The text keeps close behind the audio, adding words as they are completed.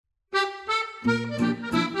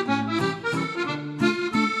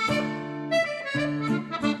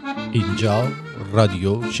اینجا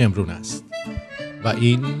رادیو شمرون است و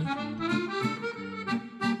این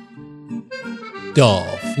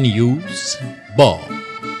نیوز با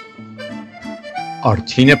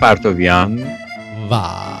آرتین پرتویان و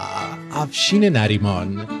افشین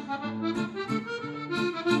نریمان.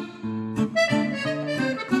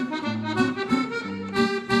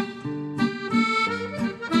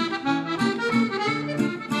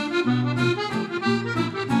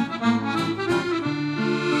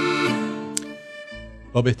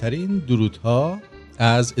 با بهترین درودها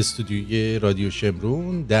از استودیوی رادیو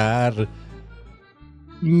شمرون در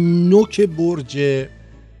نوک برج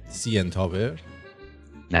سی ان تاور.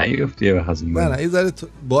 نیفتیه به خزیم نه یه ذره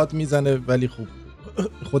باد میزنه ولی خوب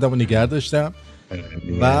خودمو نگه داشتم.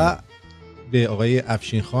 و به آقای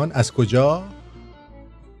افشین خان از کجا؟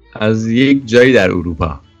 از یک جایی در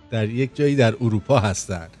اروپا. در یک جایی در اروپا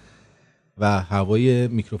هستن و هوای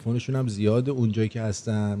میکروفونشون هم زیاده اون جایی که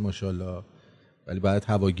هستن ماشاءالله، ولی باید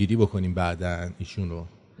هواگیری بکنیم بعدن ایشون رو.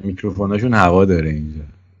 میکروفوناشون هوا داره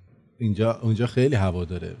اونجا خیلی هوا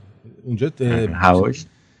داره. اونجا هواش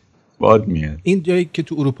باد میاد. این جایی که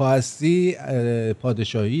تو اروپا هستی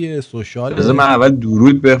پادشاهی سوشال. لازم من اول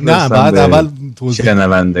درود بفرستم. نه بعد اول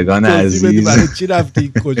شنوندگان عزیز. برای چی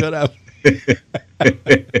رفتی؟ کجا رفتی؟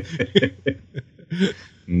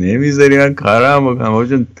 نمیذاری من کارم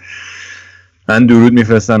بکنم. من درود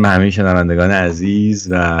میفرستم به همه شنوندگان عزیز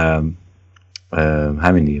و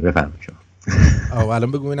همین دیگه. بفرمایید شما.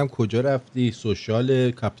 الان بگو ببینم کجا رفتی؟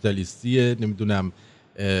 سوشال کاپیتالیستیه نمیدونم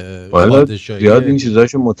پادشاهی. یاد این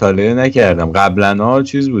چیزاشو مطالعه نکردم. قبلا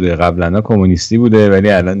چیز بوده، قبلا کمونیستی بوده ولی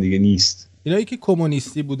الان دیگه نیست. اینایی که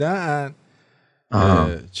کمونیستی بودن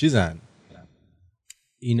چیزن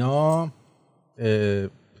اینا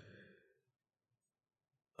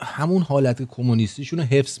همون حالت کمونیستیشون رو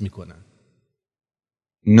حفظ میکنن.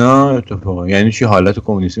 نه اتفاقا یعنی چی حالت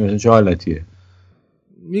کمونیستی؟ مثلا چه حالتیه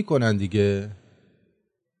میکنن دیگه؟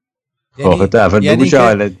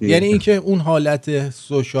 یعنی اینکه اون حالت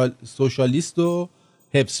سوشالیست رو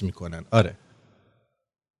حفظ میکنن. آره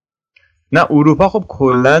نه اروپا خب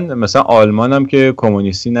کلا مثلا آلمان هم که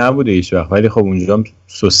کمونیستی نبوده هیچ وقت ولی خب اونجا هم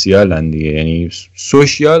سوسیالن دیگه. یعنی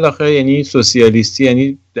سوشیال آخه یعنی سوسیالیستی،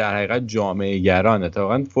 یعنی در حقیقت جامعه گران.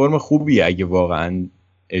 اتفاقا فرم خوبیه اگه واقعا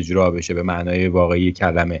اجرا بشه به معنای واقعی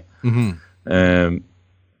کلمه.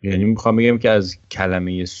 یعنی میخوام بگم که از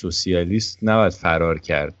کلمه سوسیالیست نباید فرار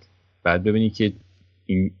کرد. بعد ببینی که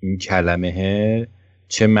این کلمه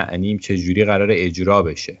چه معنی چه جوری قراره اجرا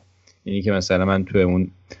بشه. یعنی که مثلا من تو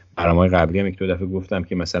اون برنامه‌های قبلی هم یک دو دفعه گفتم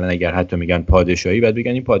که مثلا اگر حتی میگن پادشاهی بعد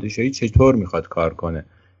بگن این پادشاهی چطور میخواد کار کنه،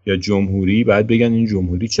 یا جمهوری بعد بگن این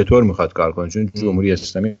جمهوری چطور میخواد کار کنه. چون جمهوری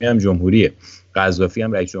اسلامی هم جمهوریه، قذافی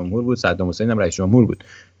هم رئیس جمهور بود، صدام حسین هم رئیس جمهور بود.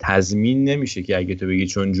 تضمین نمیشه که اگه تو بگی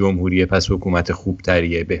چون جمهوریه پس حکومت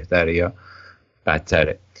خوبتریه، بهتره یا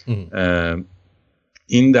بدتره.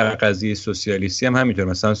 این در قضیه سوسیالیستی هم همینطور.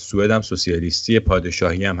 مثلا سوئد هم سوسیالیستی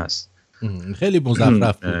پادشاهی هم هست. خیلی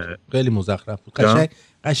مزخرف بود. خیلی مزخرف بود.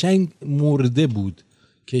 قشنگ مرده بود.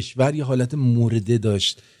 کشور یه حالت مرده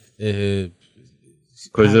داشت.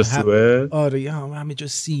 کجا سوئد؟ آره همه جا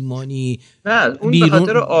سیمانی. نه اون به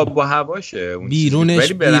خاطر آب و هواشه.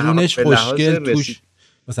 بیرونش خوشگل. توش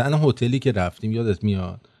مثلا هتلی که رفتیم یادت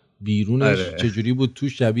میاد بیرونش چجوری بود؟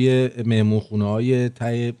 توش شبیه مهمونخونه‌های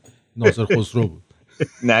ته ناصر خسرو بود.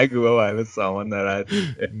 نگو بابا همه سامان نرد.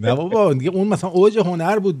 نه بابا دیگه اون مثلا اوج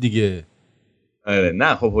هنر بود دیگه. آره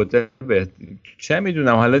نه خب هتل چه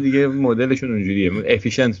میدونم حالا دیگه مدلشون اونجوریه.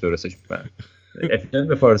 افیشنت درستش میکنن. افیشنت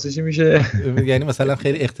به فارسی چی میشه؟ یعنی مثلا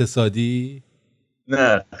خیلی اقتصادی؟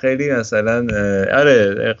 نه خیلی مثلا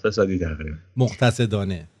آره اقتصادی تقریبا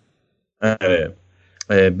مقتصدانه. آره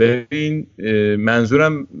ببین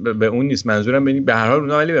منظورم به اون نیست. منظورم ببین به هر حال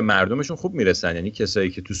اونا ولی به مردمشون خوب میرسن. یعنی کسایی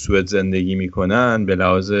که تو سوئد زندگی میکنن به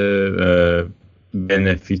لحاظ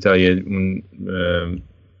بنفیتای اون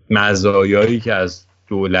مزایایی که از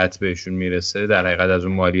دولت بهشون میرسه، در حقیقت از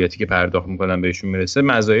اون مالیاتی که پرداخت میکنن بهشون میرسه،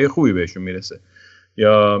 مزایای خوبی بهشون میرسه.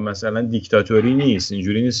 یا مثلا دیکتاتوری نیست،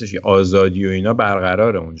 اینجوری نیستش که آزادی و اینا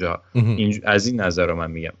برقراره اونجا. از این نظر رو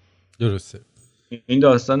من میگم. درسته. این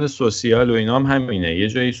داستان سوسیال و اینا هم همینه. یه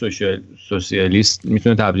جایی سوسیالیست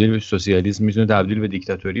میتونه تبدیل به سوسیالیسم، میتونه تبدیل به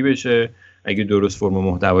دیکتاتوری بشه اگه درست فرم و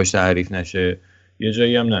محتواش تعریف نشه. یه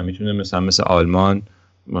جایی هم نمیتونه مثل آلمان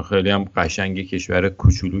خیلی هم قشنگ کشور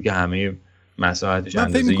کوچولو که همه مساحتش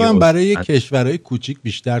اندازه. من فکر می‌کنم برای کشورهای کوچیک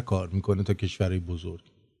بیشتر کار میکنه تا کشورهای بزرگ.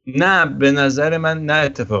 نه به نظر من نه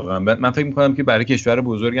اتفاقا. من فکر میکنم که برای کشور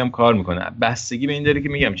بزرگ هم کار میکنه. بستگی به این داره که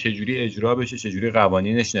میگم چه جوری اجرا بشه، چه جوری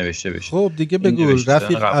قوانینش نوشته بشه. خب دیگه بگو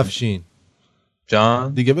رفیق افشین.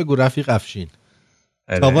 جان دیگه بگو رفیق افشین.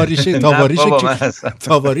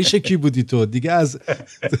 تاواریش کی بودی تو دیگه؟ از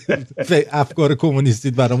افکار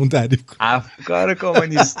کمونیستی برامون تعریف کن. افکار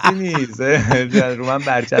کمونیستی نیست، رو من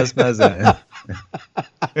برچسب نزنه.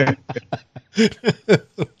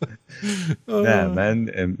 نه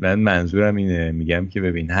من منظورم اینه، میگم که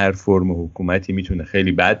ببین هر فرم حکومتی میتونه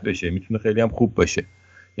خیلی بد بشه، میتونه خیلی هم خوب باشه.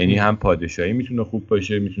 یعنی هم پادشاهی میتونه خوب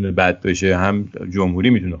باشه، میتونه بد باشه، هم جمهوری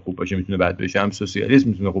میتونه خوب باشه، میتونه بد باشه، هم سوسیالیسم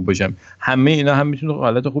میتونه خوب باشه. همه اینا هم میتونه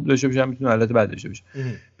حالت خوب داشته باشه، هم میتونه حالت بد داشته باشه.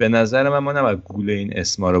 به نظر من ما نباید گوله این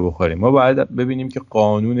اسما رو بخوریم. ما باید ببینیم که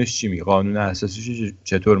قانونش چی میگه، قانون اساسیش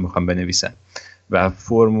چطور میخوام بنویسن و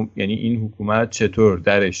فرم، یعنی این حکومت چطور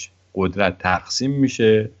درش قدرت تقسیم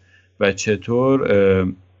میشه و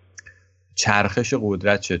چطور چرخش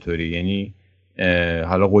قدرت چطوری. یعنی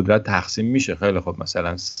حالا قدرت تقسیم میشه، خیلی خب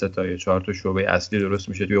مثلا 3 تا یا 4 تا شعبه اصلی درست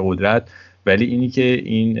میشه توی قدرت، ولی اینی که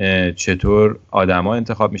این چطور آدما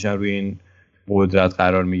انتخاب میشن روی این قدرت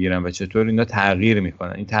قرار میگیرن و چطور اینا تغییر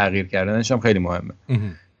میکنن، این تغییر کردنش هم خیلی مهمه.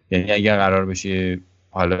 یعنی اگر قرار بشه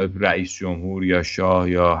حالا رئیس جمهور یا شاه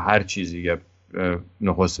یا هر چیزی یا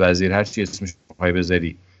نخست وزیر، هر چی اسمش بخوای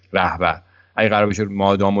بذاری، رهبر، اگه قرار بشه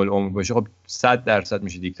مادام العمر باشه، خب 100%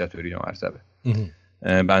 میشه دیکتاتوری یا مرتبه.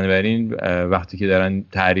 بنابراین وقتی که دارن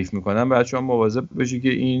تعریف میکنن باید شما مواظب باشی که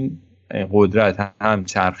این قدرت هم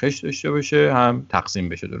چرخش داشته باشه هم تقسیم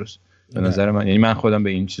بشه درست. به نظر من، یعنی من خودم به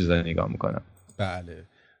این چیزا نگاه میکنم. بله.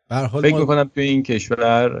 فکر میکنم توی این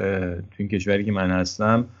کشوری که من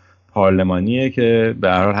هستم پارلمانیه که به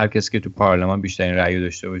هر حال هر کسی که تو پارلمان بیشترین رأی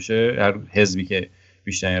داشته باشه، هر حزبی که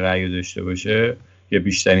بیشترین رأی داشته باشه یا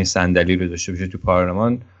بیشترین صندلی رو داشته باشه تو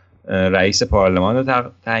پارلمان، رئیس پارلمان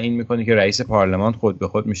رو تعیین میکنه که رئیس پارلمان خود به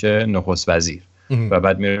خود میشه نخست وزیر و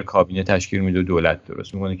بعد میره کابینه تشکیل میده و دولت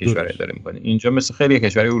درست میکنه، کشور اداره میکنه. اینجا مثل خیلی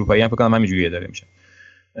کشورهای اروپایی هم فکر کنم همینجوری اداره میشه.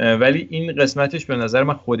 ولی این قسمتش به نظر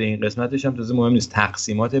من، خود این قسمتش هم تازه مهم نیست،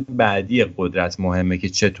 تقسیمات بعدی قدرت مهمه که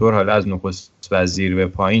چطور حالا از نخست وزیر به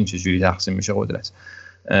پایین چجوری تقسیم میشه قدرت،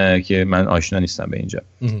 که من آشنا نیستم به اینجا.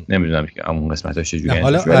 نمیدونم که اون قسمتاش چجوری.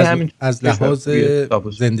 حالا از لحاظ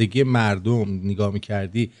زندگی مردم نگاه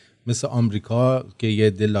می‌کردی مثل آمریکا که یه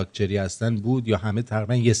لاکچری هستن بود یا همه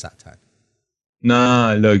تقریبا یه سطحن؟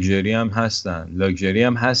 نه، لاکچری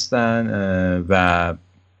هم هستن و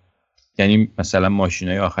یعنی مثلا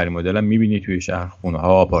ماشینای آخرین مدل هم می‌بینی توی شهر،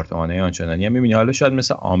 خونه‌ها، آپارتمان‌های آنچنانی هم می‌بینی. حالا شاید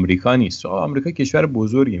مثل آمریکا نیست. آمریکا کشور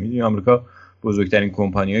بزرگی، می‌دونی آمریکا بزرگترین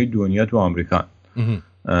کمپانی‌های دنیا تو آمریکا،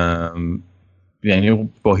 یعنی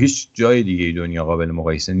با هیچ جای دیگه دنیا قابل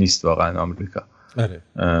مقایسه نیست واقعا آمریکا.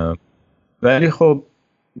 ولی خب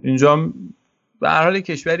اینجا به هر حال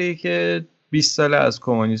کشوری که 20 ساله از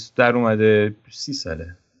کمونیسم در اومده، 30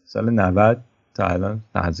 ساله، سال 90 تا الان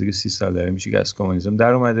نزدیک 30 سال داره میشه که از کمونیسم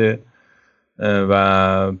در اومده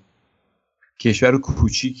و کشور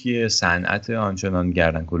کوچیکیه، صنعت آنچنان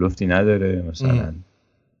گردن کلفتی نداره. مثلا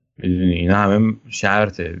میدونی اینا همه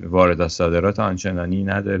شرطه، واردات صادرات آنچنانی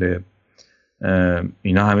نداره.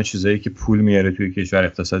 اینا همه چیزایی که پول میاره توی کشور،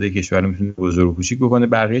 اقتصاد کشور رو میتونه بزرگ و کوچیک بکنه.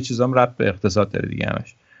 بقیه چیزا هم ربط به اقتصاد داره دیگه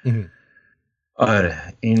همش. آره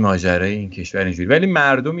این ماجرای این کشور اینجوری. ولی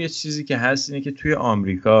مردم، یه چیزی که هست اینه که توی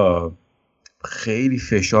آمریکا خیلی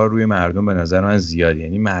فشار روی مردم به نظر من زیاده.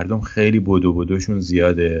 یعنی مردم خیلی بدوشون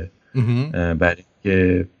زیاده برای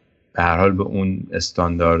که به هر حال به اون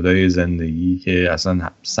استانداردهای زندگی که اصلا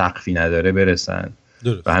سقفی نداره برسن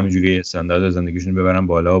و همینجوری استاندارد زندگیشون ببرن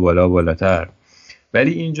بالا و بالا و بالاتر.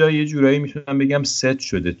 ولی اینجا یه جورایی میتونم بگم ست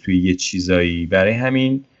شده توی یه چیزایی، برای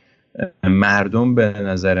همین مردم به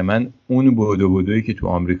نظر من اون بدویی که تو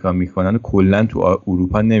آمریکا میکنن کلا تو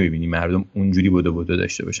اروپا نمیبینی مردم اونجوری بدو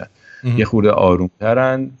داشته باشن. یه خورده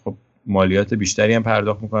آرومترن، خب مالیات بیشتری هم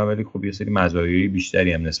پرداخت میکنن، ولی خب یه سری مزایای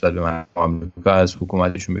بیشتری هم نسبت به آمریکا از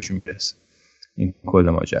حکومتشون بهشون میرسه. این کل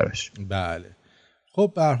ماجراش. بله.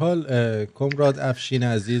 خب به هر حال کامراد افشین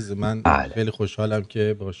عزیز، من خیلی خوشحالم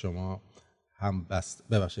که با شما هم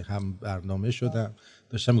برنامه شدم.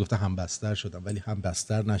 داشتم میگفتم هم بستر شدم، ولی هم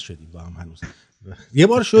بستر نشدیم با هم هنوز. یه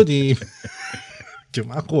بار شدیم که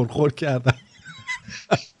من خورخور کردم.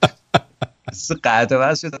 قطع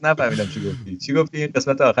واسه شد، نفهمیدم چی گفتی این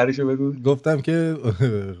قسمت آخرشو بگو. گفتم که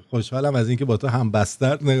خوشحالم از اینکه با تو هم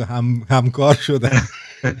بستر همکار شدم.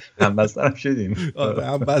 هم بستر هم شدیم. آره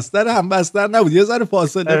هم بستر نبود، یه ذره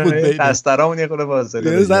فاصله بود بینش. بسترامون یه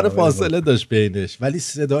ذره فاصله داشت بینش، ولی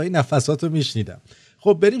صدای نفساتو میشنیدم.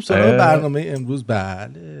 خب بریم سراغ برنامه امروز.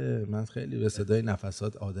 بله من خیلی به صدای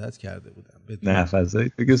نفسات عادت کرده بودم.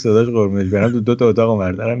 نفسایی تو که صداش قرمونش برم دو تا اتاق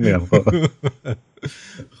مردرم میرم.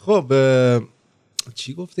 خب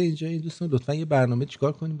چی گفته اینجا این دوستان؟ لطفا یه برنامه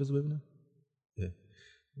چیکار کنیم بذار ببینم.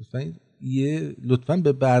 لطفا یه لطفاً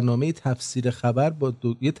به برنامه تفسیر خبر با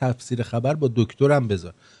یه تفسیر خبر با دکترم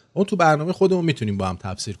بذار. اون تو برنامه خودمون میتونیم با هم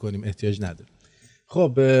تفسیر کنیم، احتیاج نداره.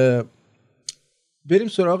 خب بریم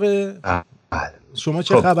سراغ شما.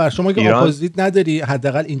 چه خبر؟ شما که اپوزیت نداری،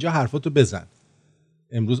 حداقل اینجا حرفاتو بزن.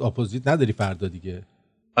 امروز اپوزیت نداری، فردا دیگه.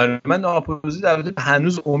 آره من اپوزیت البته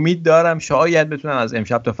هنوز امید دارم شاید بتونم از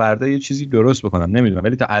امشب تا فردا یه چیزی درست بکنم، نمیدونم،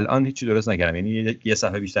 ولی تا الان هیچی درست نکردم، یعنی یه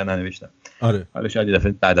صفحه بیشتر ننوشتم. آره حالا شاید یه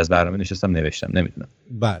دفعه بعد از برنامه نشستم نوشتم، نمیدونم.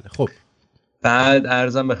 بله خب بعد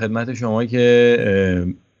عرضم به خدمت شما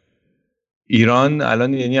که ایران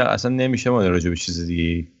الان یعنی اصلا نمیشه ما راجع به چیز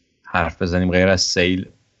دیگه حرف بزنیم غیر از سیل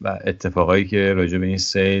و اتفاقایی که راجع به این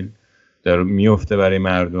سیل داره میفته برای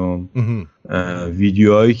مردم.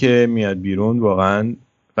 ویدیوهایی که میاد بیرون واقعا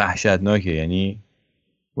وحشتناکه، یعنی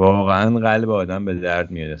واقعا قلب آدم به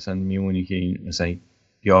درد میاد. اصلا میمونی که این مثلا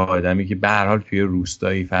یا آدمی که به هر حال توی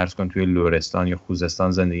روستایی فرض کن توی لرستان یا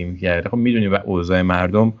خوزستان زندگی میکرده، خب میدونی و اوضاع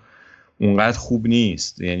مردم اونقدر خوب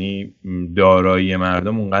نیست، یعنی دارایی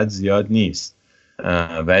مردم اونقدر زیاد نیست،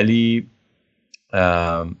 ولی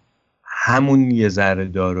همون یه ذره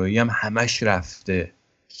دارایی هم همش رفته،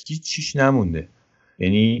 هیچ چیش نمونده.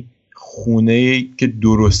 یعنی خونه که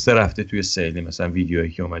درسته رفته توی سیلی، مثلا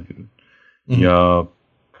ویدیوهایی که اومد بیرون، یا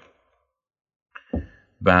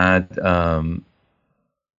بعد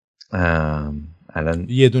الان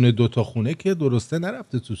یه دونه دوتا خونه که درسته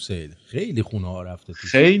نرفته تو سیل، خیلی خونه ها رفته تو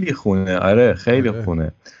خیلی سیل. خونه. آره خیلی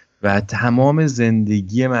خونه و تمام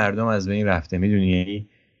زندگی مردم از بین رفته، میدونی، یعنی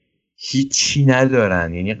هیچی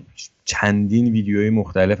ندارن. یعنی چندین ویدیوهای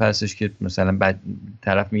مختلف هستش که مثلا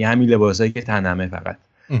طرف میگه همین لباسایی که تنمه، فقط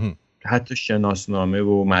حتی شناسنامه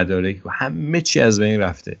و مدارک و همه چی از بین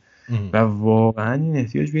رفته و واقعا این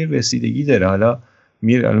احتیاج به رسیدگی داره. حالا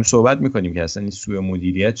الان صحبت میکنیم که اصلا این سوء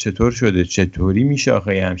مدیریت چطور شده، چطوری میشه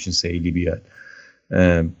آخه همچین سیلی بیاد.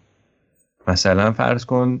 مثلا فرض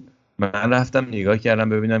کن من رفتم نگاه کردم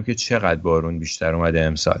ببینم که چقدر بارون بیشتر اومده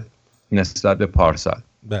امسال نسبت به پارسال.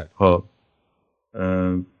 خب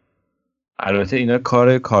البته اینا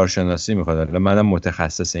کار کارشناسی میخواد، الان منم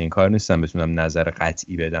متخصص این کار نیستم بتونم نظر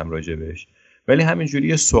قطعی بدم راجع بهش، ولی همینجوری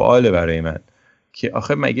یه سواله برای من که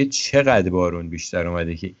آخه مگه چقدر بارون بیشتر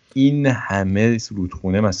اومده که این همه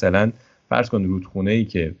رودخونه، مثلا فرض کن رودخونه ای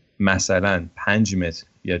که مثلا 5 متر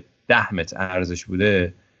یا 10 متر عرضش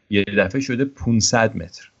بوده یه دفعه شده 500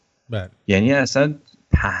 متر. یعنی اصلا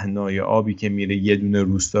پهنای آبی که میره یه دونه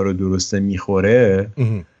روستا رو درسته میخوره.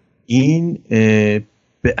 این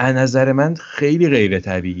به نظر من خیلی غیر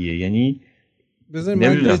طبیعیه. یعنی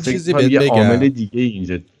نمیدونم، چیزی یه بگم. عامل دیگه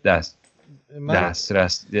اینجا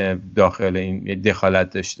دسترس داخل این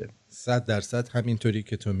دخالت داشته. 100% همینطوری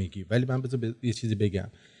که تو میگی، ولی من بذار یه چیزی بگم.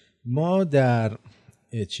 ما در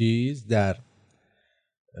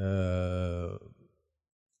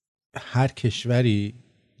هر کشوری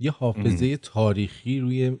یه حافظه تاریخی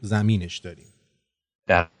روی زمینش داریم.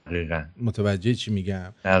 دقیقاً متوجه چی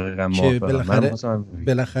میگم؟ دقیقاً که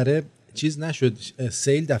بالاخره چیز نشد.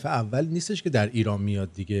 سیل دفعه اول نیستش که در ایران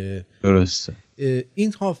میاد دیگه. درسته.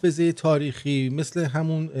 این حافظه تاریخی مثل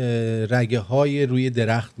همون رگه های روی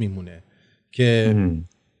درخت میمونه که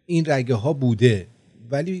این رگه ها بوده،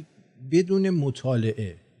 ولی بدون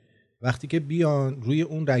مطالعه. وقتی که بیان روی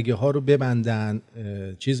اون رگه ها رو ببندن،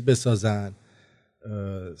 چیز بسازن،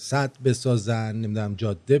 سد بسازن، نمیدونم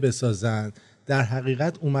جاده بسازن، در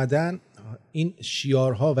حقیقت اومدن این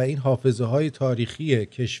شیارها و این حافظه های تاریخی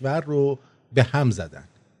کشور رو به هم زدن.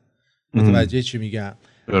 متوجه چی میگم؟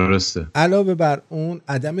 درسته. علاوه بر اون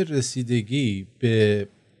عدم رسیدگی به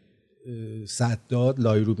سداد،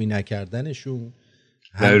 لایروبی نکردنشون،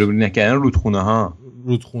 لایروبی نکردن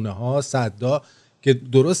رودخونه ها، سداد که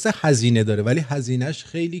درست هزینه داره ولی هزینهش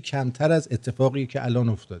خیلی کمتر از اتفاقی که الان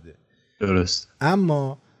افتاده. درست.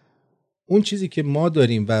 اما اون چیزی که ما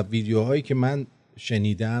داریم و ویدیوهایی که من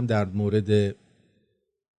شنیدم در مورد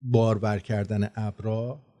بارور کردن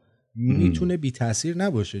ابرا میتونه بی تاثیر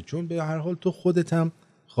نباشه، چون به هر حال تو خودت هم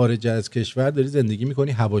خارج از کشور داری زندگی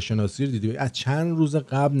میکنی، هواشناسی رو دیدی، از چند روز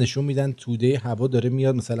قبل نشون میدن توده هوا داره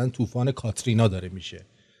میاد، مثلا طوفان کاترینا داره میشه،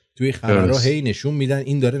 توی خبرها هی نشون میدن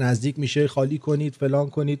این داره نزدیک میشه، خالی کنید، فلان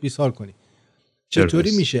کنید، بیسار کنید.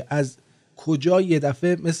 چطوری میشه؟ از کجا یه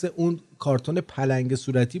دفعه مثل اون کارتون پلنگ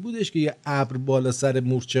صورتی بودش که یه ابر بالا سر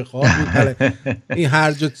مورچه خواب بود، این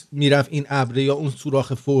هر جا میرفت این ابر یا اون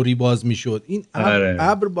سوراخ فوری باز میشد. این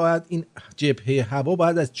ابر باید، این جبهه هوا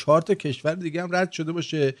باید از 4 تا کشور دیگه هم رد شده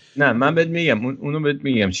باشه. نه من بهت میگم اونو بهت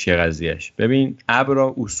میگم چیه قضیهش. ببین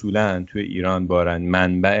ابرا اصولا توی ایران بارن،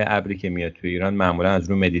 منبع ابری که میاد توی ایران معمولا از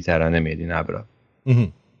رو مدیترانه میاد. این ابرا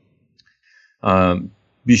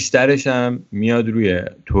بیشترش هم میاد روی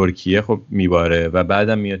ترکیه خب میباره و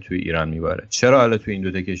بعدم میاد توی ایران میباره. چرا حالا توی این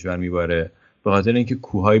دوتا کشور میباره؟ به خاطر اینکه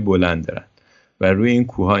کوههای بلند دارن و روی این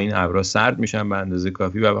کوهها این ابرها سرد میشن به اندازه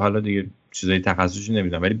کافی و حالا دیگه چیزای تخصصی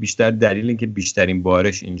نمیدونم، ولی بیشتر دلیل اینکه بیشترین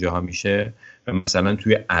بارش اینجاها میشه و مثلا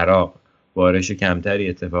توی عراق بارش کمتری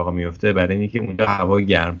اتفاق میفته برای اینکه اونجا هوا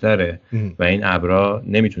گرمتره و این ابرها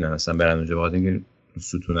نمیتونن اصلا برن اونجا، بخاطر اینکه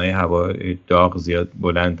ستونای هوا داغ زیاد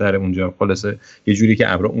بلندتره اونجا. خلاصه یه جوری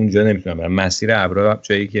که ابرها اونجا نمیتونن برن، مسیر ابرها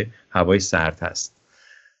جایی که هوای سرد هست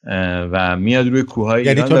و میاد روی کوههای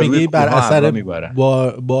ایران. یعنی تو میگی بر اثر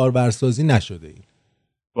بارورسازی نشده این؟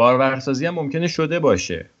 بارورسازی هم ممکنه شده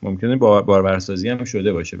باشه، ممکنه بارورسازی هم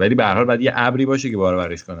شده باشه، ولی به هر حال باید یه ابری باشه که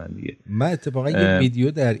بارورش کنن دیگه. من اتفاقا یه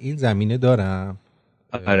ویدیو در این زمینه دارم.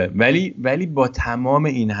 آره ولی با تمام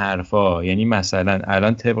این حرفا، یعنی مثلا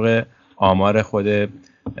الان طبق آمار خود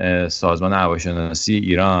سازمان هواشناسی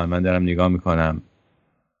ایران من دارم نگاه میکنم،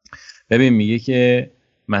 ببین میگه که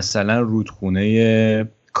مثلا رودخونه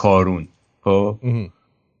کارون خب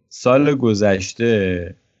سال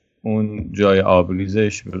گذشته اون جای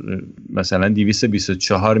آبریزش مثلا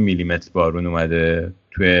 224 میلیمتر بارون اومده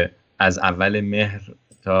توی از اول مهر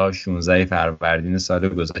تا 16 فروردین سال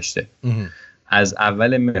گذشته. از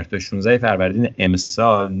اول مهر تا 16 فروردین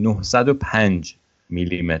امسال 905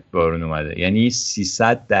 میلیمتر بارون اومده، یعنی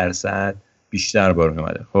 300% بیشتر بارون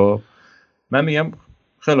اومده. خب من میگم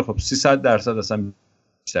خیلی خب 300% اصلا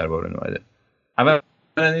بیشتر بارون اومده. اولا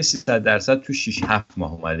این 300% تو 6-7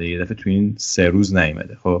 ماه اومده، یه دفعه تو این 3 روز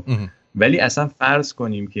نیومده. خب ولی اصلا فرض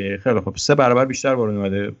کنیم که خیلی خب 3 برابر بیشتر بارون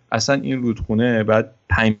اومده، اصلا این رودخونه بعد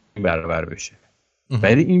 5 برابر بشه.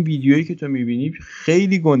 ولی این ویدیویی که تو میبینی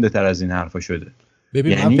خیلی گنده تر از این حرفا شده.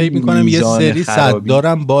 ببین من فکر میکنم یه سری صد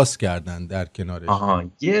دارم باز کردن در کنارش.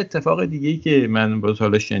 یه اتفاق دیگه ای که من باز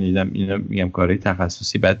حالا شنیدم، اینا میگم کاری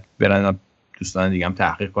تخصصی، بعد برن دوستان دیگه هم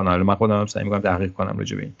تحقیق کنن، حالا من خودم هم سعی میکنم تحقیق کنم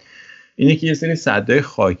راجع به این. اینه که یه سری سدای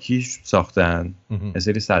خاکی ساختن، یه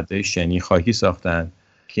سری سدای شنی خاکی ساختن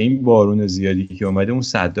که این بارون زیادی که اومده اون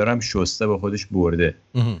سدا رو هم شسته با خودش برده.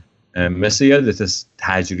 مثل یادت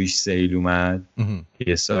تجریش سیل اومد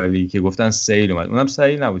یه سالی که گفتن سیل اومد، اونم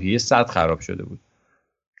سیل نبود، یه سد خراب شده بود،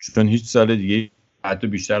 چون هیچ سال دیگه حتی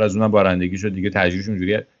بیشتر از اونم بارندگی شد دیگه، تجریش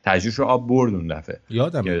اونجوری تجریش رو آب برد اون دفعه.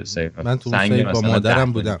 یادم من تو سیل با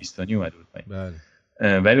مادرم بودم. بله.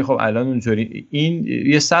 ولی خب الان اونطوری این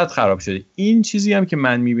یه سد خراب شده. این چیزی هم که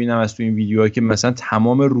من میبینم از تو این ویدیوها که مثلا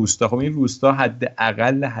تمام روستا، خب این روستا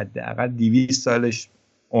حداقل 200 سالش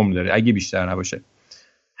عمر داره اگه بیشتر نباشه،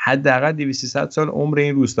 حداقل 200-300 سال عمر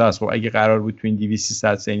این روستا است. خب اگه قرار بود تو این 200-300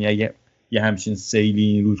 سال اگه یه همچین سیلی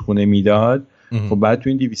این رودخونه میداد، خب بعد تو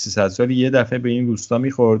این 200-300 سال یه دفعه به این روستا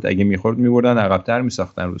میخورد، اگه میخورد میبردن عقب‌تر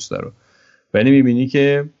میساختن روستا رو. ولی میبینی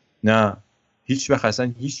که نه، هیچ وقت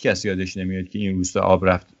اصلا هیچ کس یادش نمیاد که این روستا آب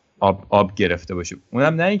رفت، آب گرفته باشه.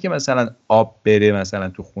 اونم نه اینکه مثلا آب بره مثلا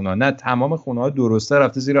تو خونه، نه تمام خونه ها درسته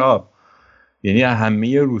رفته زیر آب، یعنی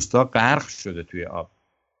همه روستا غرق شده توی آب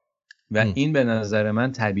و این به نظر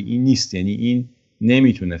من طبیعی نیست. یعنی این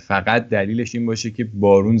نمیتونه فقط دلیلش این باشه که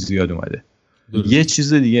بارون زیاد اومده، یه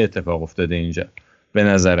چیز دیگه اتفاق افتاده اینجا به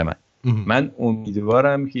نظر من. من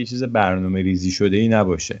امیدوارم که یه چیز برنامه ریزی شده ای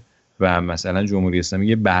نباشه و مثلا جمهوری اسلامی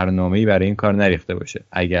یه برنامه‌ای برای این کار نریخته باشه.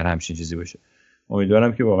 اگر همچین چیزی باشه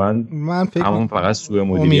امیدوارم که واقعا همون فقط سوء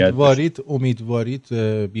مدیریت امیدواریت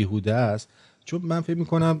بیهوده است، چون من فکر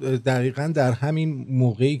میکنم دقیقاً در همین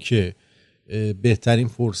موقعی که بهترین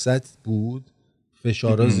فرصت بود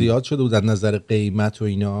فشارها زیاد شده بود از نظر قیمت و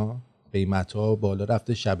اینا، قیمت‌ها بالا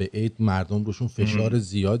رفته، شب عید مردم روشون فشار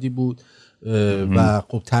زیادی بود و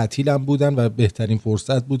خب تعطیل هم بودن و بهترین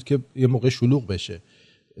فرصت بود که یه موقع شلوغ بشه.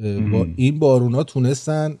 با این بارونا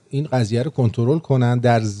تونستن این قضیه رو کنترل کنن،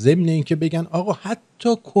 در ضمن اینکه بگن آقا حتی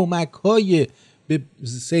کمک‌های به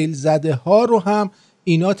سیل زده ها رو هم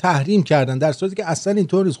اینا تحریم کردن، در صورتی که اصلا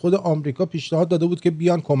اینطور نیست. خود آمریکا پیشنهاد داده بود که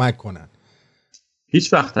بیان کمک کنن.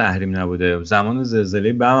 هیچ وقت تحریم نبوده. زمان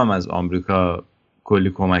زلزله بم هم از آمریکا کلی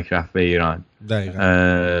کمک رفت به ایران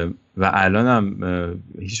و الان هم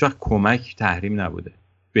هیچ وقت کمک تحریم نبوده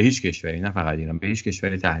به هیچ کشوری، نه فقط ایران، به هیچ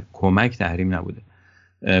کشوری کمک تحریم نبوده.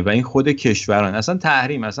 و این خود کشوران اصلا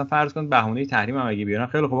تحریم، اصلا فرض کن بهونه تحریم هم اگه بیارن،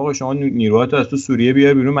 خیلی خب آقا شما نیروهاتو از تو سوریه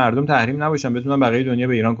بیار بیرون، مردم تحریم نباشن بتونن بقیه دنیا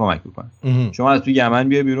به ایران کمک بکنن. شما از تو یمن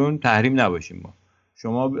بیار بیرون، تحریم نباشیم ما.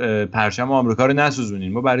 شما پرچم آمریکا رو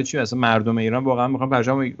نسوزونین، ما برای چی اصلا مردم ایران واقعا میخوان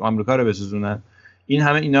پرچم آمریکا رو بسوزونن؟ این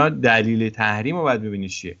همه اینا دلیل تحریم رو باید ببینید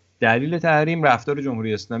چیه. دلیل تحریم رفتار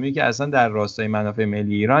جمهوری اسلامی که اصلا در راستای منافع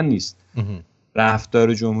ملی ایران نیست.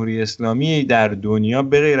 رفتار جمهوری اسلامی در دنیا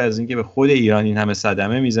به غیر از اینکه به خود ایران این همه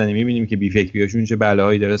صدمه میزنه، میبینیم که بی‌فکریاشون چه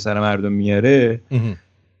بلاهایی داره سر مردم میاره،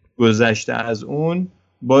 گذشته از اون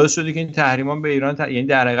باعث شده که این تحریما به ایران یعنی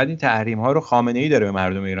در حقیقت این تحریم ها رو خامنه‌ای داره به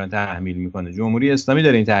مردم ایران تحمیل میکنه، جمهوری اسلامی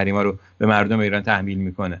داره این تحریم ها رو به مردم ایران تحمیل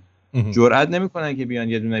میکنه. جرئت نمیکنن که بیان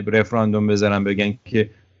یه دونه رفراندوم بذارن بگن که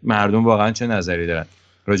مردم واقعا چه نظری دارن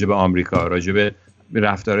راجع به آمریکا، راجع به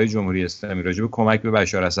رفتارهای جمهوری اسلامی، راجع به کمک به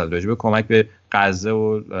بشار اسد، راجع به کمک به غزه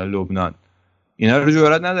و لبنان. اینا رو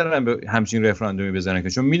جرئت ندارن به همچین رفراندومی بذارن که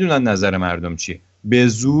چون میدونن نظر مردم چیه. به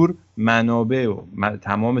زور منابع و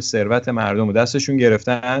تمام ثروت مردم رو دستشون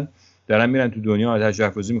گرفتن، دارن میرن تو دنیا آتش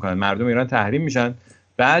افروزی میکنن، مردم ایران تحریم میشن.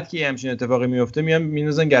 بعد که همچین اتفاقی میفته میان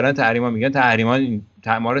میندازن گردن تحریما، میگن تحریما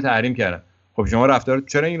ما رو تحریم کردن. خب شما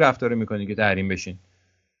چرا این رفتار میکنین که تحریم بشین؟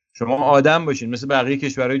 شما آدم باشین مثل بقیه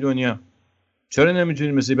کشورهای دنیا. چرا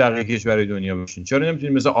نمیتونید مثل بقیه کشورهای دنیا باشین؟ چرا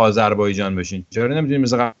نمیتونید مثل آذربایجان باشین؟ چرا نمیتونید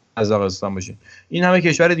مثل قزاقستان باشین؟ این همه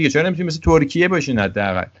کشور دیگه چرا نمیتونید مثل ترکیه باشین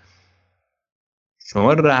حداقل؟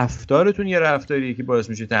 شما رفتارتون یه رفتاریه که باعث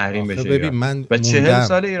میشه تحریم بشه. ببین من و 40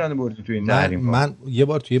 سال ایران بردی تو این تحریم. من یه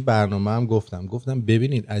بار توی برنامه هم گفتم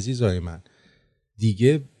ببینید عزیزای من،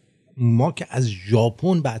 دیگه ما که از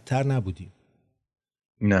ژاپن بدتر نبودیم.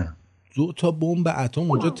 نه 2 تا بمب اتم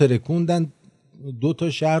اونجا ترکوندن، 2 تا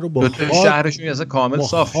شهر رو با شهرشون اصلا کامل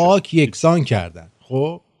صاف خاک یکسان کردن.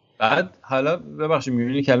 خب بعد حالا ببخشید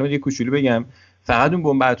میبینی کلمه یه کوچولو بگم، فقط اون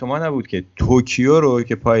بمب اتم نبود که توکیو رو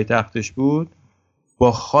که پایتختش بود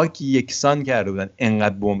با خاک یکسان کرده بودن،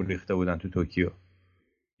 انقدر بمب ریخته بودن تو توکیو.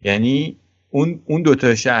 یعنی اون 2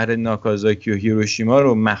 تا شهر ناکازاکی و هیروشیما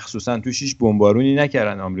رو مخصوصا توش هیچ بمبارونی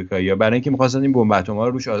نکردن آمریکایی‌ها، برای اینکه می‌خواستن این بمب اتم‌ها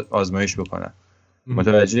رو روش آزمایش بکنن.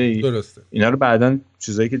 متوجهی؟ درسته. اینا رو بعداً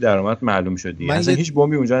چیزایی که در اومد معلوم شد دیگه. اصلا هیچ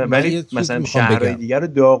بمبی اونجا، ولی مثلا شهرهای دیگه رو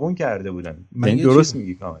داغون کرده بودن. یعنی درست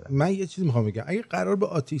میگی کاملا. من یه چیزی میخوام بگم، اگه قرار به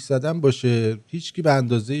آتش زدن باشه، هیچ کی به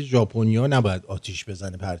اندازه ژاپنیا نباید آتش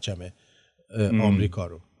بزنه پرچم آمریکا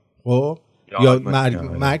رو. خب یا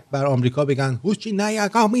مرگ بر آمریکا بگن هوچی نه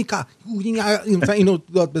آمریکا، اینو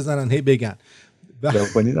داد بزنن هی بگن.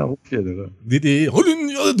 ژاپنی نبود شده. دیدی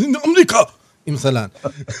آمریکا این مثلا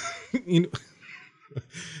این.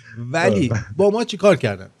 ولی با ما چی کار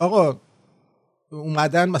کردن آقا؟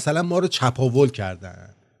 اومدن مثلا ما رو چپاول کردن.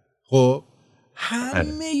 خب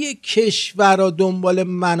همه کشورها دنبال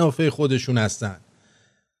منافع خودشون هستن.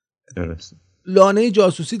 درسته. لانه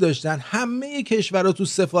جاسوسی داشتن، همه کشورها تو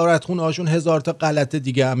سفارتخونه هاشون 1000 تا غلط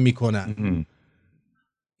دیگه هم میکنن.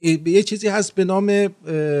 یه چیزی هست به نام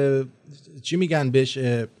چی میگن بهش،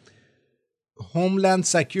 هوملند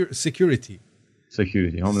سکیوریتی.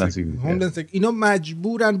 اینا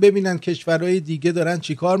مجبورن ببینن کشورهای دیگه دارن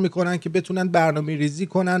چیکار میکنن که بتونن برنامه ریزی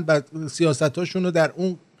کنن و سیاستاشون رو در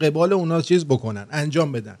اون قبال اونا چیز بکنن،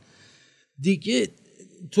 انجام بدن دیگه.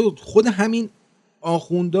 تو خود همین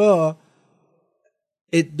آخوندا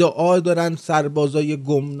ادعا دارن سربازای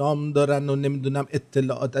گمنام دارن و نمیدونم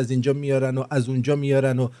اطلاعات از اینجا میارن و از اونجا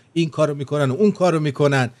میارن و این کارو میکنن و اون کارو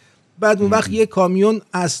میکنن. بعد اون وقت یه کامیون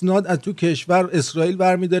اسناد از تو کشور اسرائیل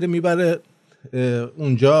برمیداره میبره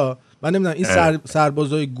اونجا. من نمیدونم این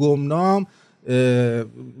سربازای گمنام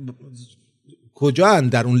کجا هن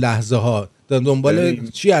در اون لحظه ها، دنبال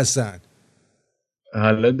چی هستن؟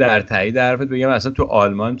 حالا در تایید حرفت بگم اصلا تو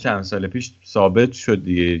آلمان چند سال پیش ثابت شد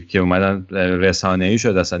دیگه که اومدن رسانه‌ای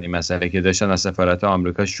شد اصلا این مسئله که داشتن از سفارت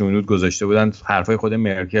آمریکا شنود گذاشته بودن حرفای خود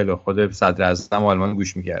مرکل و خود صدر اعظم آلمان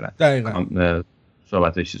گوش می‌کردن دقیقاً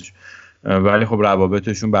صحبتش چیزش. ولی خب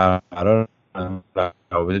روابطشون برقرار،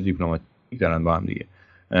 روابط دیپلماتیک دارن با هم دیگه،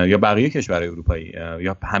 یا بقیه کشورهای اروپایی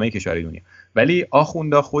یا همه کشورهای دنیا. ولی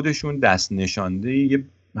آخوندا خودشون دست نشانده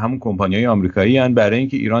همون کمپانی‌های آمریکایی هستن برای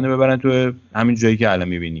اینکه ایران رو ببرن تو همین جایی که الان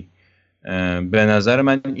می‌بینی. به نظر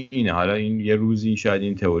من اینه. حالا این یه روزی شاید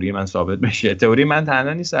این تئوری من ثابت بشه. تئوری من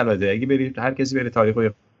تنها نیست البته. اگه برید هر کسی بره تاریخو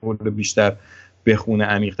بیشتر بخونه،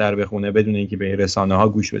 عمیق‌تر بخونه، بدون اینکه به رسانه‌ها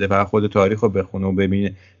گوش بده، فقط خود تاریخو بخونه و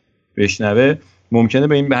ببینه، بشنوه، ممکنه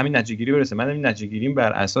به همین نتیجه‌گیری برسه. من این نتیجه‌گیریم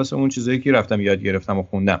بر اساس اون چیزایی که رفتم یاد گرفتم و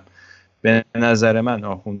خوندم. به نظر من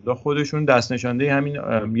آخوندا خودشون دست نشانده همین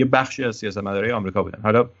یه بخشی از سیاستمدارای آمریکا بودن.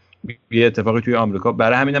 حالا یه اتفاقی توی آمریکا،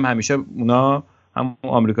 برای همینم همیشه اونا هم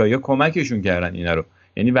آمریکایی‌ها کمکشون کردن اینا رو.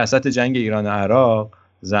 یعنی وسط جنگ ایران و عراق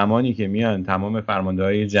زمانی که میان تمام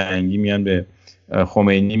فرمانده‌های جنگی میان به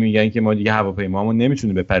خمینی میگن که ما دیگه هواپیمامون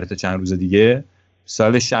نمیتونه بپره تا چند روز دیگه،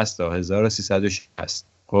 سال 1360.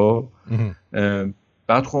 خب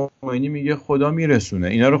بعد خمینی میگه خدا میرسونه.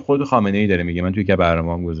 اینا رو خود خامنه‌ای داره میگه، من توی که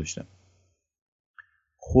برنامه‌ام گذاشتم.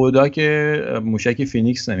 خدا که موشک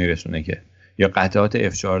فینیکس نمیرسونه که، یا قطعات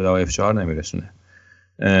F14 و F4 نمیرسونه.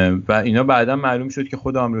 و اینا بعدا معلوم شد که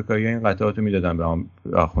خود آمریکایی‌ها این قطعات رو میدادن به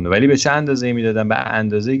آخونده، ولی به چه اندازه‌ای میدادن؟ به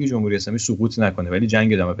اندازه‌ای که جمهوری اسلامی سقوط نکنه ولی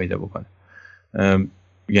جنگ ادامه پیدا بکنه.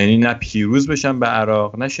 یعنی نه پیروز بشن به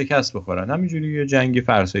عراق نه شکست بخورن، همینجوری یه جنگ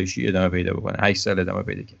فرسایشی ادامه پیدا بکنه. 8 سال ادامه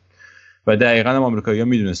پیدا کرد و دقیقاً هم آمریکایی‌ها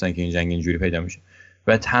میدونستن که این جنگ اینجوری پیدا میشه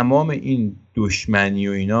و تمام این دشمنی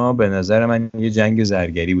و اینا به نظر من یه جنگ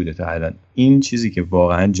زرگری بوده تا الان. این چیزی که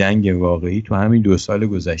واقعاً جنگ واقعی تو همین 2 سال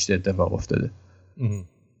گذشته اتفاق افتاده.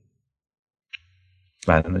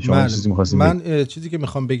 من چیزی که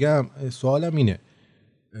میخوام بگم، سوالم اینه،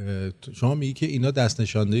 شما میگی که اینا دست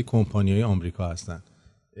نشانده کمپانی‌های آمریکا هستن،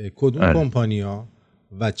 کدوم کمپانی‌ها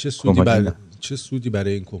و چه سودی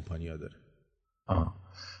برای این کمپانی‌ها داره؟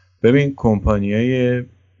 ببین کمپانی‌های،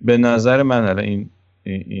 به نظر من الان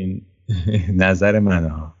این نظر منه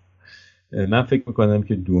ها، من فکر میکنم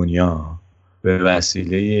که دنیا به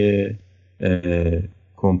وسیله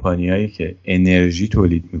کمپانیایی که انرژی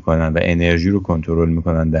تولید میکنن و انرژی رو کنترل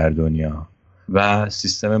میکنن در دنیا و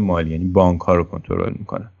سیستم مالی یعنی بانک ها رو کنترل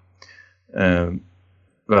میکنن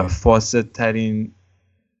و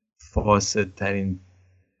فاسدترین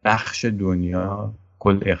بخش دنیا،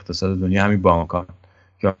 کل اقتصاد دنیا همین بانک ها،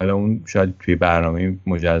 که حالا اون شاید توی برنامه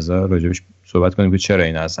مجزا راجبش صحبت کنیم که چرا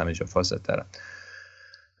اینا از همه جا فاسدترن.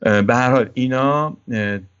 به هر حال اینا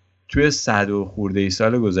توی 100 و خورده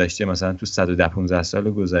سال گذشته، مثلا تو 115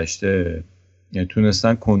 سال گذشته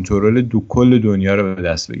تونستن کنترل کل دنیا رو به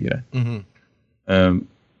دست بگیرن.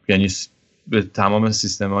 یعنی به تمام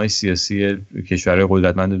سیستم‌های سیاسی کشورهای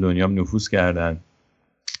قدرتمند دنیا هم نفوذ کردن،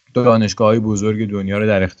 دانشگاه‌های بزرگ دنیا رو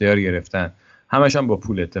در اختیار گرفتن، همش هم با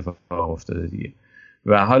پول اتفاق افتاده دیگه.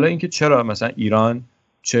 و حالا اینکه چرا مثلا ایران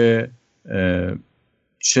چه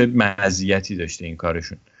مزیتی داشته این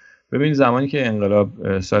کارشون. ببین زمانی که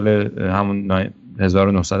انقلاب سال همون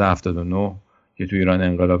 1979 که تو ایران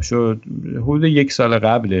انقلاب شد، حدود 1 سال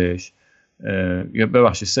قبلش یا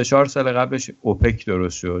ببخشید 3-4 سال قبلش اوپک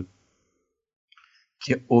درست شد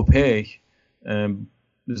که اوپک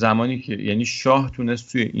زمانی که یعنی شاه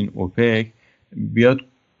تونست توی این اوپک بیاد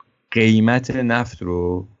قیمت نفت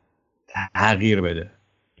رو تغییر بده،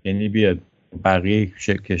 یعنی بیاد بقیه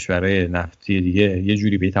کشورهای نفتی دیگه یه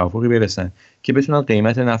جوری به توافقی برسن که بتونن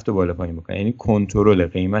قیمت نفت رو بالا پایین بکنن. یعنی کنترل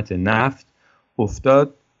قیمت نفت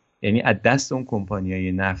افتاد، یعنی از دست اون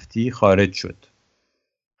کمپانیای نفتی خارج شد.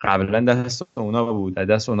 قبلا دست اونا بود، از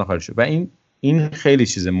دست اونا خارج شد و این خیلی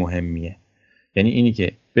چیز مهمیه. یعنی اینی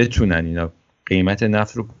که بتونن اینا قیمت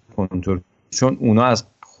نفت رو کنترل، چون اونا از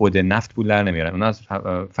خود نفت پول در نمیارن، اونا از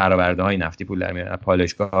فرآورده های نفتی پول در میارن،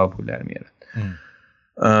 پالایشگاه ها پول در میارن.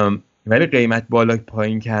 ولی قیمت بالا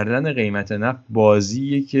پایین کردن قیمت نفت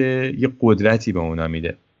بازیه که یه قدرتی به اونا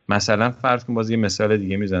میده. مثلا فرض کن، باز یه مثال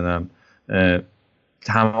دیگه میزنم،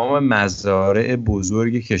 تمام مزارع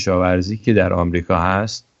بزرگ کشاورزی که در آمریکا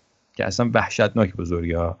هست که اصلا وحشتناک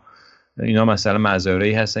بزرگی ها، اینا مثلا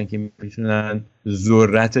مزارعی هستن که میتونن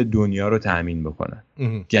ذرت دنیا رو تامین بکنن،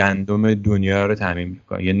 گندم دنیا رو تامین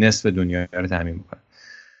بکنن یا نصف دنیا رو تامین بکنن.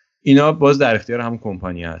 اینا باز در اختیار همون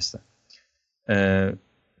کمپانی هستن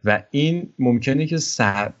و این ممکنه که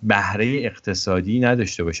بهره اقتصادی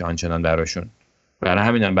نداشته باشه آنچنان براشون. برای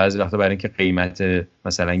همین هم بعضی وقتا برای اینکه قیمت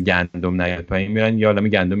مثلا گندم نیاد پایین میرن یا عالمه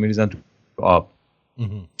گندم میریزن تو آب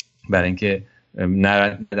برای اینکه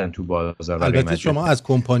نردن تو بازار. البته شما از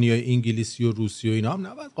کمپانی‌های انگلیسی و روسی و اینا هم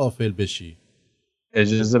نباید غافل بشی.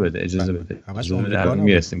 اجازه بده همش آمریکا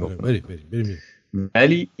میرسیم. بریم.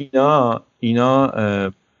 ولی اینا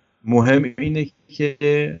مهم اینه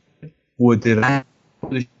که قدرت،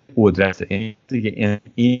 یعنی دیگه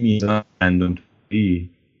این میزان گندم تویی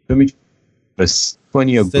تو میتونی بس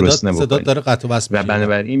کنی یا گرسنه بکنی. صدات داره قطع و وصل میشه و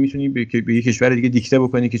بنابراین میتونی به یک کشور دیگه دیکته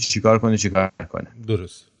بکنی که چیکار کنه.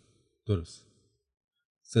 درست.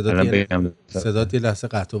 صدات یه لحظه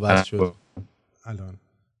قطع و وصل شد. الان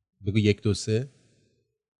بگو 1 2 3.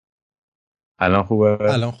 الان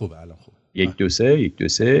خوبه. 1 2 3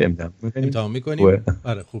 امتحان میکنیم.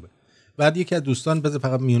 آره خوبه. بعد یکی از دوستان، بذار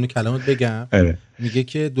فقط میونه کلامت بگم، میگه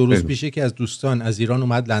که 2 روز پیش یکی از دوستان از ایران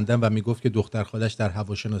اومد لندن و میگفت که دختر خالش در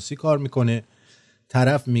هواشناسی کار میکنه.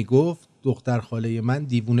 طرف میگفت دختر خاله من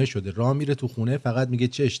دیوونه شده، راه میره تو خونه فقط میگه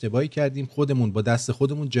چه اشتباهی کردیم، خودمون با دست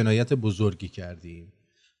خودمون جنایت بزرگی کردیم.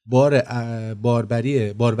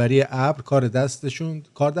 باربری ابر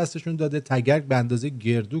کار دستشون داده، تگرگ به اندازه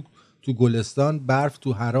گردو تو گلستان، برف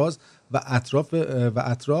تو هراز و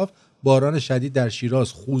اطراف، باران شدید در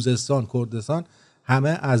شیراز، خوزستان، کردستان،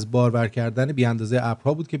 همه از بارور کردن بی اندازه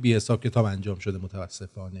ابرها بود که بی حساب کتاب انجام شده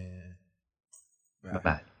متاسفانه.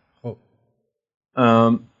 بله. خب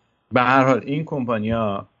به هر حال این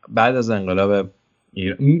کمپانی‌ها بعد از انقلاب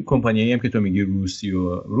این کمپانیایی هم که تو میگی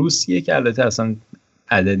روسیه که البته اصلا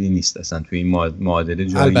عددی نیست اصلا توی این معادله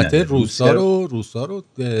جایی. البته روسا رو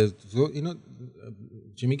اینو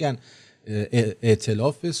چی میگن،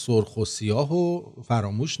 ائتلاف سرخ و سیاهو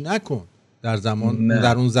فراموش نکن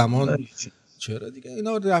در اون زمان چرا دیگه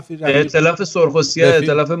اینا رفیق ائتلاف سرخ و سیاه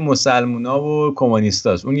ائتلاف مسلمونا و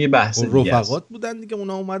کمونیستاست، اون یه بحث دیگه است. رفقات بودن دیگه،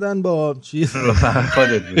 اونا اومدن با چیز رفقات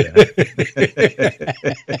خودت بودن.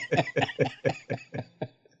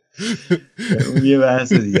 اون یه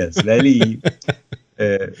بحث دیگه است.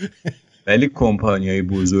 ولی کمپانی‌های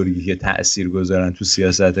بزرگی که تأثیر گذارن تو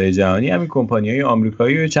سیاست‌های جهانی همین کمپانی‌های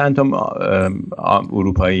آمریکایی و چند تا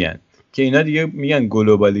اروپایی هستن که اینا دیگه میگن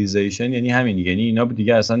گلوبالیزیشن، یعنی همین دیگه، یعنی اینا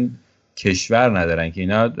دیگه اصلا کشور ندارن که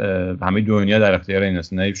اینا همه دنیا در اختیار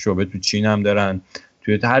ایناست. اینا شعبه تو چین هم دارن،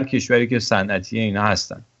 توی هر کشوری که صنعتی اینا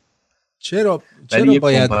هستن. چرا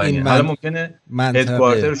باید این حالا ممکنه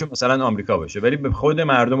هدکوارترشون مثلا آمریکا باشه، ولی به خود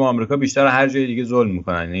مردم آمریکا بیشتر هر جای دیگه ظلم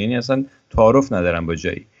میکنن، یعنی اصلا تعارف ندارن با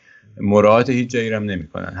جایی، مراعات هیچ جایی رو هم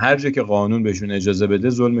نمیکنن، هر جا که قانون بهشون اجازه بده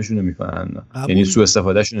ظلمشون رو میکنن، یعنی سوء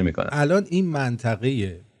استفادهشون رو میکنن. الان این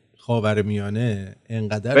منطقه خاورمیانه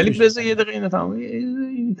انقدر ولی بذار یه دقیقه اینو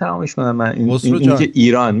تمامش کنم. من این که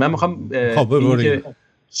ایران، من میخوام که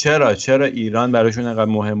چرا ایران براشون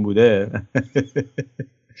انقدر مهم بوده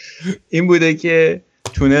این بوده که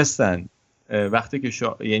تونستن وقتی که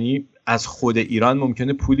یعنی از خود ایران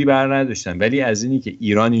ممکنه پولی بر نداشتن، ولی از اینی که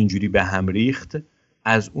ایران اینجوری به هم ریخت،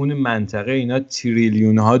 از اون منطقه اینا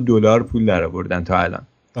تریلیون ها دلار پول در آوردن تا الان.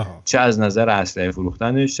 چه از نظر اسلحه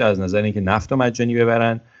فروختنش، چه از نظر اینکه نفت مجانی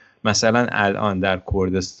ببرن. مثلا الان در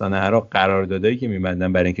کردستان عراق قراردادایی که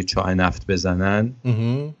می‌بندن برای اینکه چاه نفت بزنن،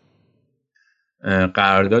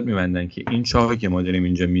 قرارداد می‌بندن که این چاهی که ما داریم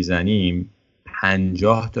اینجا میزنیم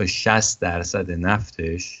 50 تا 60%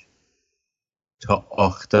 نفتش تا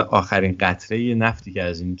آخرین قطره نفتی که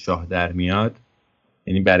از این چاه در میاد،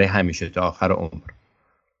 یعنی برای همیشه تا آخر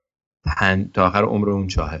عمر اون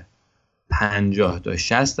چاهه 50 تا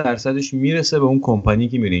 60% میرسه به اون کمپانی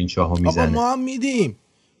که میره این چاهو میزنه. آقا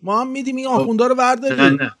ما هم میدیم این آخوندا رو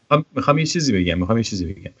برداریم. نه میخوام یه چیزی بگم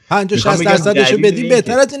 50-60%شو بدیم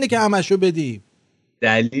بهتر از اینه که همشو بدیم.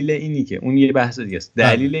 دلیل اینی که اون یه بحث دیگه است.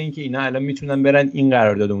 دلیل این که اینا الان میتونن برن این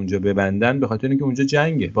قرارداد اونجا ببندن به خاطر اینکه اونجا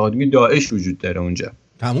جنگه، به خاطر اینکه داعش وجود داره اونجا.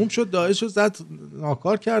 تموم شد، داعش رو زد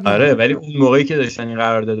ناکار کردن. آره، ولی اون موقعی که داشتن این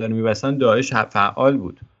قرارداد رو میبستن داعش فعال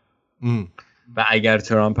بود. و اگر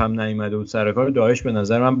ترامپ هم نیومده بود سر کار، داعش به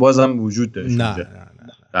نظر من بازم وجود داشت اونجا. نه.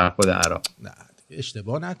 در خود عراق. نه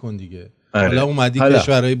اشتباه نکن دیگه. حالا اومدی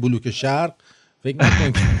کشورهای بلوک شرق،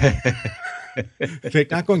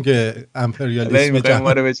 فکر نکن که امپریالیسم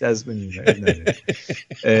ما رو بچسبونیم.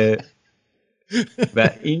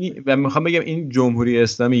 و میخوام بگم این جمهوری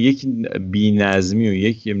اسلامی یک بی‌نظمی و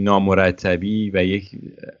یک نامرتبی و یک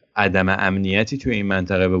عدم امنیتی توی این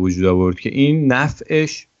منطقه به وجود آورد که این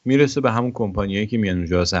نفعش میرسه به همون کمپانیایی که میان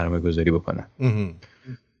اونجا سرمایه گذاری بکنن.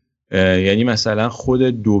 یعنی مثلا خود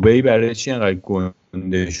دبی برای چی انقدر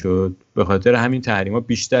گنده شد؟ به خاطر همین تحریما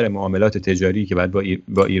بیشتر معاملات تجاری که بعد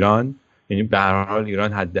با ایران، یعنی به هر حال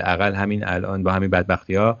ایران حداقل همین الان با همین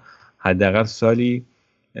بدبختی‌ها حداقل سالی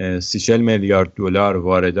 30 میلیارد دلار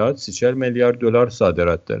واردات، 30 میلیارد دلار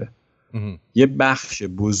صادرات داره. یه بخش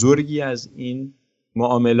بزرگی از این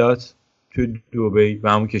معاملات تو دبی و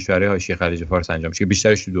همون کشورهای حاشیه خلیج فارس انجام میشه که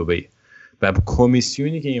بیشترش تو دبی. و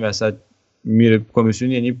کمیسیونی که این وسط میره،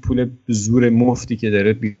 کمیسیون یعنی پول زور مفتی که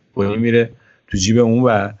داره میره تو جیب اون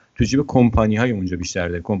و تو جیب کمپانی‌های اونجا بیشتر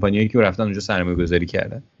داره، کمپانیایی که رفتن اونجا سرمایه‌گذاری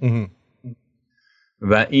کردن.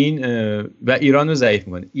 و ایران رو ضعیف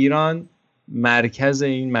میکنه. ایران مرکز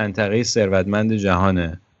این منطقه ثروتمند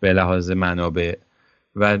جهانه به لحاظ منابع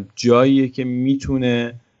و جاییه که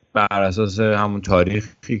میتونه بر اساس همون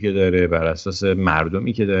تاریخی که داره، بر اساس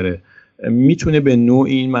مردمی که داره، میتونه به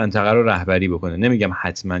نوعی این منطقه رو رهبری بکنه. نمیگم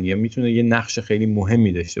حتما، یا میتونه یه نقش خیلی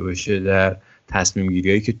مهمی داشته باشه در تصمیم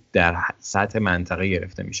گیریایی که در سطح منطقه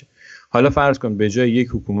گرفته میشه. حالا فرض کن به جای یک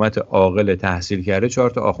حکومت عاقل تحصیل کرده 4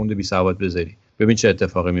 تا آخوند بی سواد بذاری، ببین چه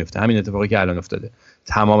اتفاقی میفته. همین اتفاقی که الان افتاده،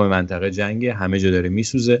 تمام منطقه جنگه، همه جا داره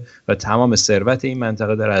میسوزه و تمام ثروت این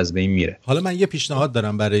منطقه داره از بین میره. حالا من یه پیشنهاد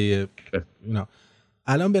دارم برای اینا.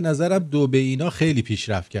 الان به نظرم دبی اینا خیلی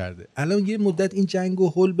پیشرفت کرده. الان یه مدت این جنگو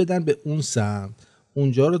هول بدن به اون سمت،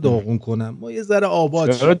 اونجا رو داغون کنن، ما یه ذره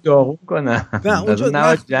آباد چرا داغون کنن؟ نه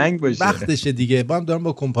اونجا جنگ باشه، وقتشه دیگه. با هم دارم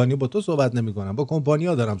با کمپانی، با تو صحبت نمی‌کنم، با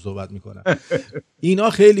کمپانی‌ها دارم صحبت می‌کنم. اینا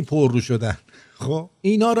خیلی پررو شدن. خب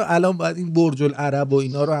اینا رو الان باید این برج العرب و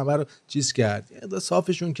اینا رو همه رو چیز کرد،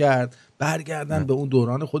 صافشون کرد، برگردن به اون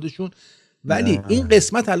دوران خودشون. ولی این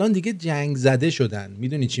قسمت الان دیگه جنگ زده شدن.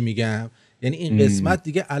 میدونی چی میگم؟ یعنی این قسمت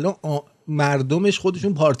دیگه الان مردمش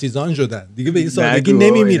خودشون پارتیزان شدن دیگه، به این سادگی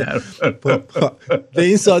نمیمیرن. به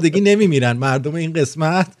این سادگی نمیمیرن مردم این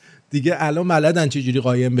قسمت دیگه الان بلدن چجوری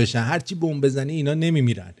قایم بشن، هرچی بمب بزنی اینا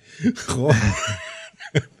نمیمیرن. خب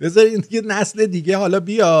بذارین دیگه نسل دیگه حالا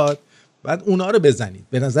بیاد بعد اونا رو بزنید.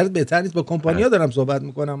 به نظرت بهتر نیست؟ با کمپانیا دارم صحبت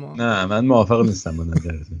میکنم. نه من موافق نیستم با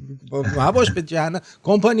نظرتون. نباش به جهنم.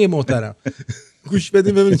 کمپانی محترم گوش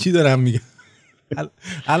بدین ببین چی دارم میگم.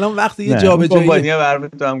 الان وقتی یه جابجایی کمپانیا برام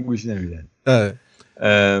تو هم گوش نمیدن.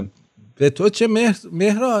 به تو چه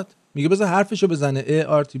مهرات میگه بذار حرفشو بزنه.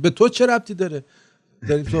 آرتی به تو چه ربطی داره؟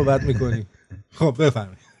 داریم صحبت میکنیم. خب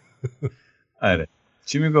بفرمایید. آره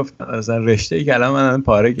چی میگفت اصلا رشته کلام من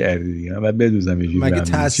پاره کردی دیگه. من بعد بدوزم یه جوری. مگه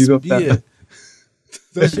تسبیحه؟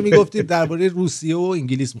 داشتی میگفتی درباره روسیه و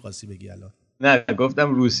انگلیس می‌خواستی بگی الان. نه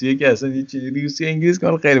گفتم روسیه که اصلا هیچ چیزی، روسیه انگلیس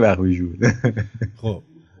که خیلی وقت پیش بود. خب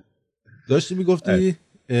داشتی میگفتی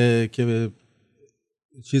که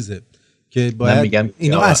چیزه که باید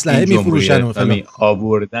اینا اسلحه میفروشن و فلان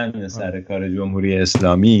آوردن سر کار جمهوری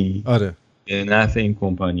اسلامی. آره به نفع این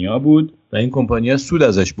کمپانیا بود و این کمپانیا سود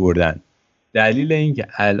ازش بردن. دلیل این که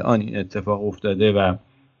الان این اتفاق افتاده و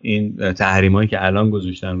این تحریمایی که الان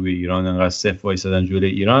گذاشتن روی ایران انقدر صفر وایسادن جلوی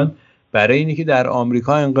ایران برای اینه که در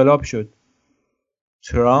آمریکا انقلاب شد.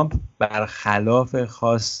 ترامپ برخلاف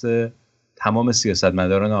خواست تمام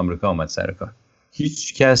سیاستمداران آمریکا اومد سر کار.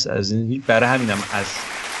 هیچ کس از این برای همینم از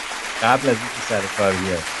قبل از اینکه سر کار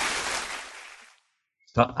بیاد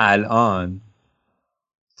تا الان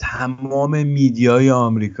تمام میدیای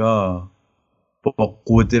آمریکا با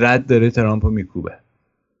قدرت داره ترامپو میکوبه.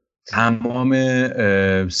 تمام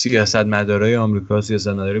سیاستمدارای آمریکا،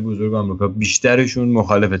 سیاستمدارای بزرگ آمریکا بیشترشون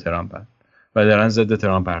مخالف ترامپن و دارن ضد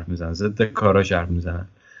ترامپ حرف میزنن، ضد کاراش حرف میزنن.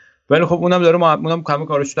 ولی خب اونم همه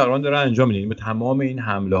کاراشو تقریبا داره انجام میده. به تمام این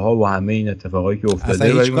حمله ها و همه این اتفاقایی که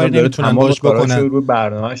افتاده ولی اونم داره تمام کاراشو رو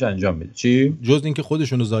برنامه‌اش انجام میده. چی؟ جز اینکه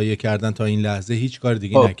خودشونو ضایع کردن تا این لحظه هیچ کار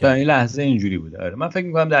دیگه نکردن. تا این لحظه اینجوری بوده. آره من فکر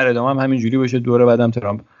می‌کنم در ادامه هم همینجوری باشه. دوره بعدم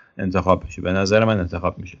ترامپ انتخاب بشه. به نظر من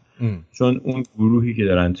انتخاب میشه. چون اون گروهی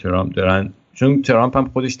که چون ترامپ هم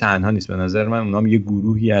خودش تنها نیست. به نظر من اونام یه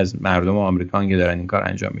گروهی از مردم آمریکان که دارن این کار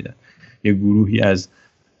انجام میدن. یه گروهی از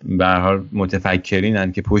به هر حال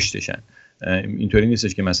متفکرینن که پشتشن. اینطوری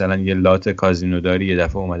نیستش که مثلا یه لات کازینوداری یه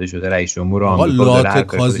دفعه اومده شده رئیس جمهور آمریکا. لات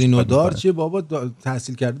کازینودار چیه بابا؟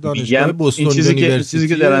 تحصیل کرده دانشگاه بوستون یونیورسیتی. چیزی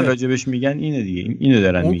که دارن راجبش میگن اینه دیگه. اینو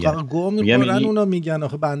دارن میگن. میگن اونا میگن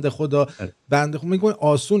آخه بنده خدا میگن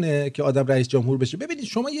آسونه که آدم رئیس جمهور بشه. ببینید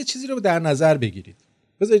شما یه چیزی رو در نظر بگیرید.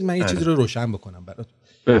 بذارید من یه چیزی رو روشن بکنم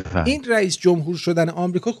براتون. این رئیس جمهور شدن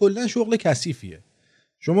آمریکا کلا شغل کثیفیه.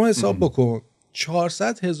 شما حساب بکن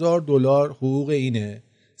 400,000 دلار حقوق اینه،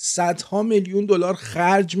 صدها میلیون دلار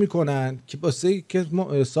خرج میکنن که واسه که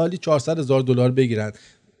سالی 400,000 دلار بگیرن.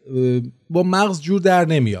 با مغز جور در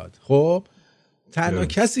نمیاد. خب تنها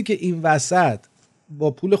کسی که این وسط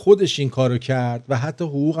با پول خودش این کارو کرد و حتی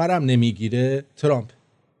حقوق هم نمیگیره ترامپ.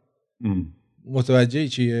 متوجه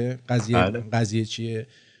چیه قضیه چیه؟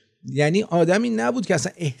 یعنی آدمی نبود که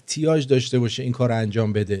اصلا احتیاج داشته باشه این کار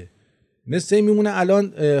انجام بده. مثل میمونه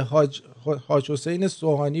الان حاج حسین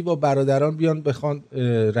سوهانی با برادران بیان بخوان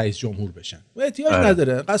رئیس جمهور بشن. احتیاج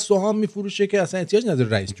نداره. قصد سوهان میفروشه که اصلا احتیاج نداره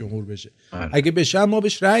رئیس جمهور بشه. اگه بشه ما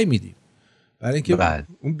بهش رأی میدیم. برای اینکه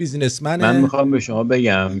اون بیزینسمنه. من میخوام به شما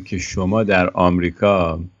بگم که شما در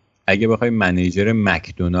آمریکا اگه بخوای منیجر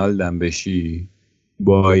مکدونالد هم بشی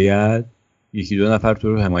باید 1-2 نفر تو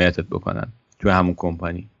رو حمایتت بکنن تو همون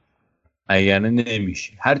کمپانی. اگر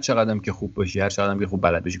نمیشی. هر چقدرم که خوب باشی، هر چقدرم که خوب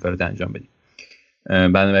بلد باشی کارت انجام بدی.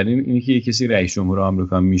 بنابراین اینی که یه کسی رئیس جمهور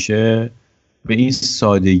آمریکا میشه به این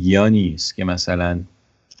سادگی ها نیست که مثلا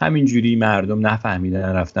همینجوری مردم نفهمیدن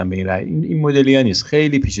رفتن به این رأی. این مدلی ها نیست.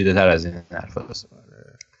 خیلی پیچیده تر از این حرفا است.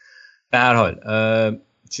 به هر حال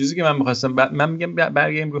چیزی که من می‌خواستم من میگم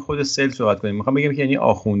برگردیم روی خود سل صحبت کنیم. میخوام بگم که یعنی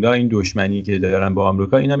آخوندا این دشمنی که دارن با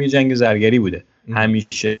آمریکا اینم یه جنگ زرگری بوده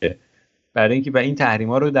همیشه. برای اینکه این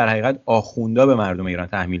تحریما رو در حقیقت آخوندا به مردم ایران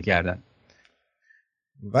تحمیل کردن.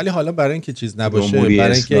 ولی حالا برای اینکه چیز نباشه، برای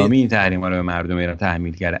اسلامی این تحریما رو به مردم ایران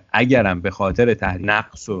تحمیل کرده. اگرم به خاطر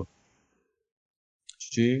نقص و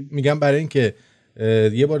چی میگم برای اینکه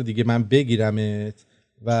یه بار دیگه من بگیرمت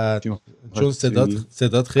و چون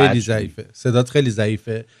صدات خیلی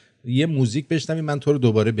ضعیفه یه موزیک بشنویم من تو رو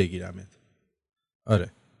دوباره بگیرمت. آره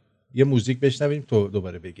یه موزیک بشنویم تو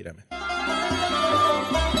دوباره بگیرمت.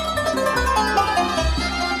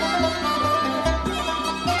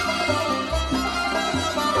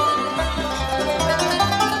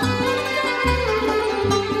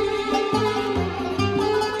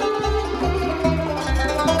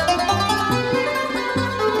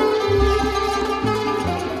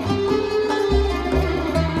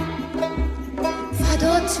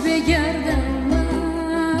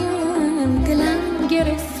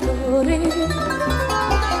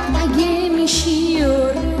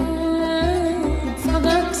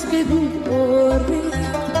 بگو آره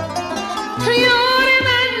تو یار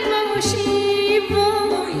من باشی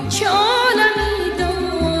وای چه عالمی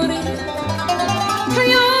داره تو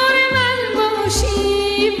یار من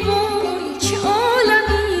باشی وای چه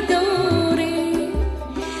عالمی داره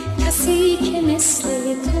کسی که مثل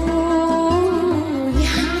تو یه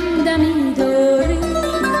همدمی داره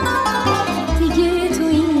دیگه تو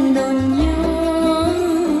این دنیا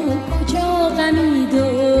کجا غمی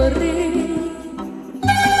داره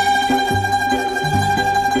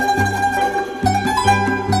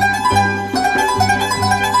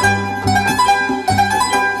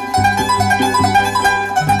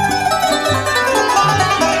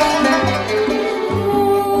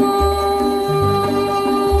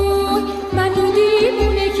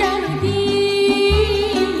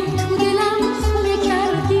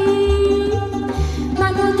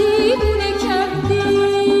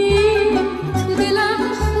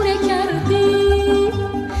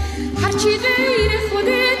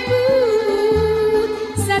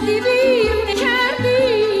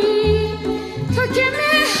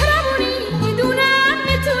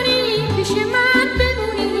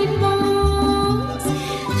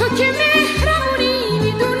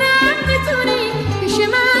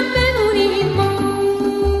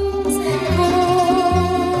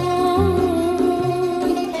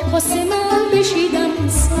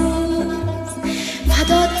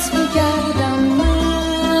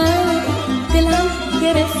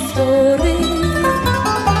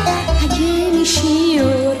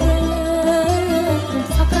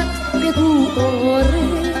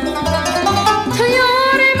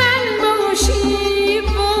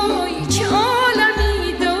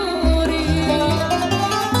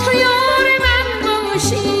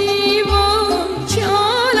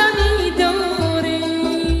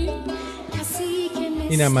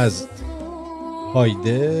اینم از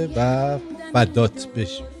هایده و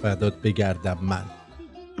فدات بگردم من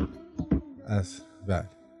از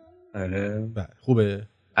آره خوبه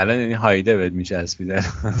الان یعنی هایده بهت میچسبیدن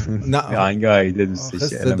نه آهنگ هایده دوستش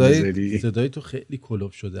صدای تو خیلی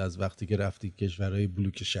کلوب شده از وقتی که رفتی کشورهای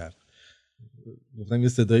بلوک شرق گفتم یه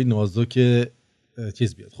صدای نازک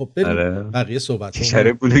چیز بیاد. خب بریم آره. بقیه صحبت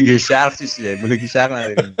کشور بلوک شرق چیه؟ بلوک شرق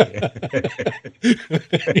نداریم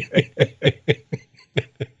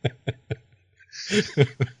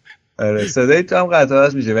آره صدای تو هم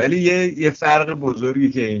قطع میشه ولی یه فرق بزرگی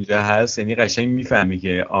که اینجا هست یعنی قشنگ میفهمی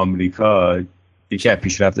که آمریکا یکی از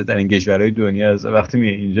پیشرفته ترین کشورهای دنیا است وقتی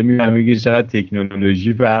میای اینجا میفهمی که چقدر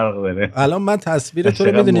تکنولوژی فرق داره. الان من تصویر تو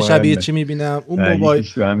رو میدونی شبیه چی میبینم؟ اون موبایل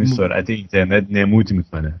تو همین سرعت اینترنت نمود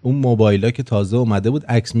میکنه. اون موبایلا که تازه اومده بود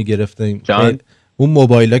عکس میگرفتیم اون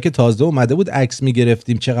موبایلا که تازه اومده بود عکس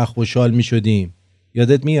میگرفتیم چقدر خوشحال میشدیم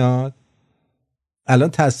یادت میاد؟ الان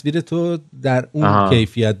تصویر تو در اون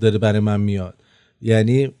کیفیت داره برای من میاد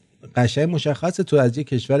یعنی قشنگ مشخصه تو از یک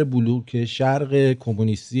کشور بلوک شرق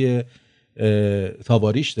کمونیستی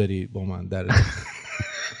تاواریش داری با من در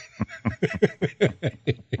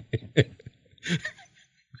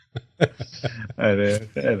آره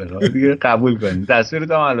خیلی دیگه قبول کنیم تصویر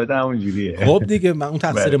تو البته همون جوریه. خب دیگه من اون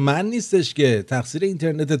تقصیر من نیستش که تقصیر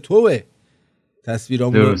اینترنت توه.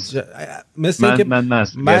 تصویرامون مثل که من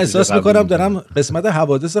احساس میکنم دارم قسمت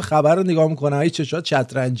حوادث خبر رو نگاه میکنم ای چشات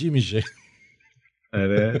شطرنجی میشه.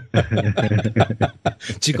 آره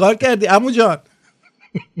چیکار کردی عمو جان؟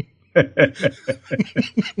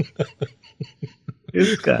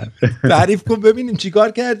 تعریف کن ببینیم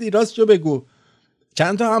چیکار کردی راستشو بگو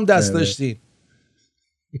چند تا هم دست داشتی؟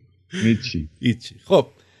 هیچی. خب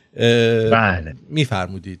بله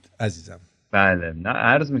میفرمودید عزیزم. بله نه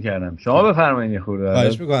عرض میکردم شما بفرمایید خورده.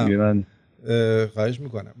 خواهش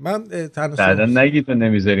میکنم من بعدا نگید تو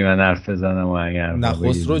نمیذاری من حرف بزنم و اگر نه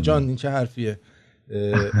خسرو جان این چه حرفیه؟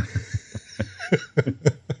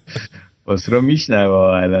 خسرو میشنوه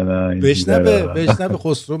الان بشنوه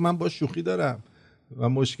خسرو من با شوخی دارم و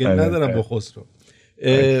مشکل ندارم با خسرو.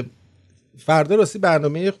 فردا راستی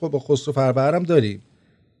برنامه با خسرو فربهرم داریم.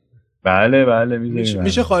 بله میذاریم.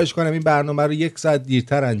 میشه خواهش کنم این برنامه رو 1 ساعت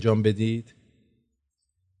دیرتر انجام بدید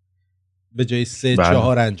به جای 3-4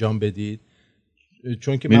 انجام بدید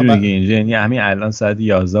چون که من دیگه اینجا یعنی همین الان ساعت 11:43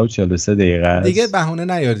 است دیگه بهونه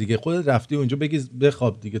نیار دیگه خودت رفتی اونجا بگی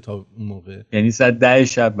بخواب دیگه تا اون موقع یعنی ساعت 10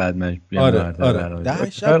 شب بعد من بیام. آره 10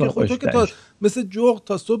 شب که خودت که تا مثل جغد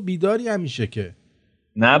تا صبح بیداری همیشه که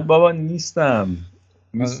نه بابا نیستم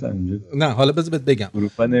نه حالا بذار بهت بگم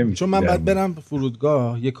چون من بعد برم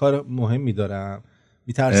فرودگاه یه کار مهمی دارم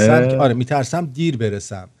میترسم دیر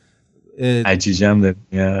برسم. عجیجم داره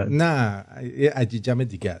نه یه عجیجم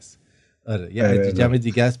دیگه است. یه عجیجم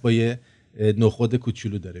دیگه است با یه نخود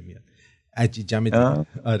کوچولو داره میاد عجیجم دیگه.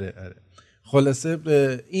 آره خلاصه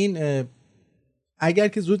این اگر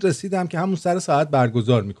که زود رسیدم که همون سر ساعت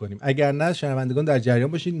برگزار میکنیم، اگر نه شنوندگان در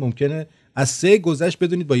جریان باشید ممکنه از 3 گذشت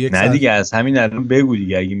بدونید با 1 ساعت. نه دیگه از همین الان بگو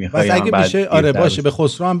دیگه اگه میخوای. بس اگه میشه آره باشه به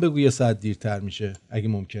خسرو هم بگو 1 ساعت دیرتر میشه اگه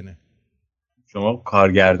ممکنه. شما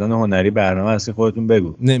کارگردان هنری برنامه هستی خودتون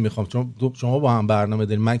بگو. نمیخوام چون شما با هم برنامه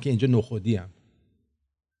دارین، من که اینجا نخودی ام.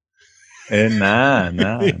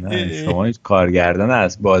 نه شما کارگردان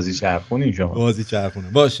از بازی چرخونین. شما بازی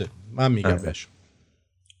چرخونه باشه من میگم بهشون.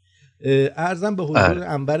 عرضم به حضور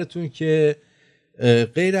انبرتون که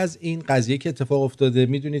غیر از این قضیه که اتفاق افتاده،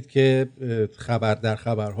 میدونید که در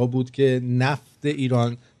خبرها بود که نفت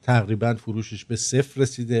ایران تقریبا فروشش به 0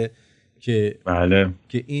 رسیده که بله.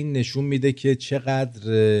 که این نشون میده که چقدر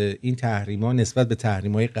این تحریما نسبت به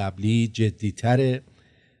تحریم‌های قبلی جدی‌تره.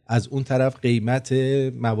 از اون طرف قیمت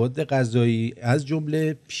مواد غذایی از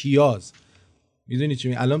جمله پیاز، میدونی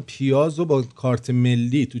چی الان پیاز رو با کارت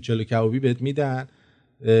ملی تو چلو کبابی بهت میدن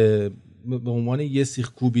به عنوان یه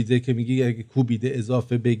سیخ کوبیده که میگی اگه کوبیده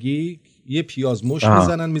اضافه بگی یه پیاز مش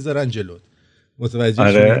میزنن میذارن جلوت.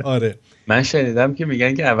 متوجه شدی؟ آره من شنیدم که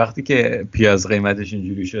میگن که وقتی که پیاز قیمتش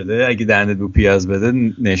اینجوری شده اگه دهنت بو پیاز بده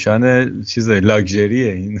نشان چیز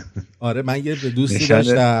لاکچریه این. آره من یه دوستی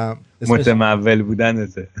داشتم متمول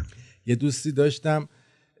بودنته. یه دوستی داشتم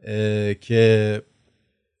که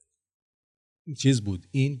چیز بود،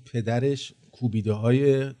 این پدرش کوبیده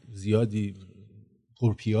های زیادی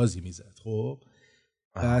پرپیازی میزد. خب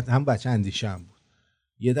بعد هم بچه اندیشه هم بود.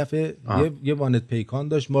 یه دفعه یه وانت پیکان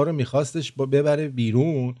داشت، ما رو میخواستش ببره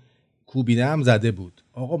بیرون، کوبیده هم زده بود.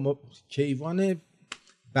 آقا ما کیوان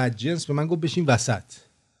بدجنس به من گفت بشین وسط.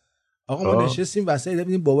 آقا ما نشستیم وسط،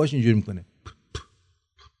 دیدیم باباش اینجوری میکنه،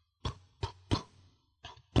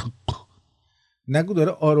 نگو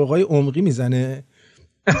داره آروغای عمقی میزنه.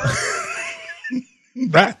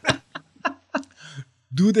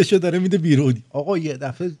 دودشو داره میده بیرون. آقا یه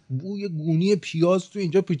دفعه بوی گونی پیاز تو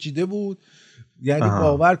اینجا پیچیده بود، یعنی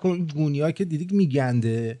باور کن گونی‌ها که دیدی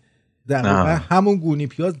میگنده دقیقا همون گونی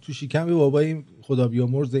پیاز تو شکم بابای خدا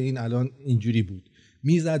بیامرز این الان اینجوری بود،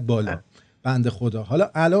 میزد بالا بنده خدا.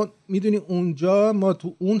 حالا الان میدونی اونجا ما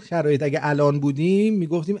تو اون شرایط اگه الان بودیم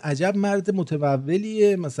میگفتیم عجب مرد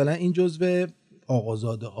متمولیه، مثلا این جزو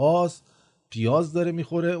آقازاده هاست، پیاز داره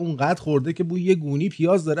میخوره، اونقدر خورده که بوی یه گونی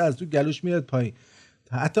پیاز داره از تو گلوش میاد پایین.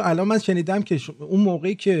 حتی الان من شنیدم که اون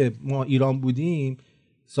موقعی که ما ایران بودیم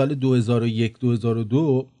سال 2001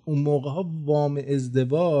 2002 اون موقع ها وام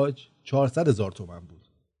ازدواج 400,000 تومان بود.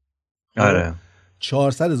 آره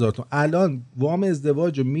 400,000 تومان. الان وام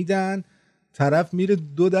ازدواج رو میدن، طرف میره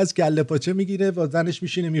 2 دست کله پاچه میگیره و زنش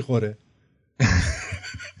میشینه میخوره.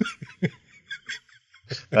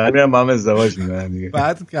 بعد میرم با هم ازدواج میکنن دیگه،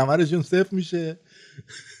 بعد کمرشون صفر میشه.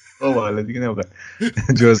 او حالا دیگه نمیخواد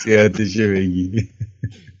جزئیاتش بگی،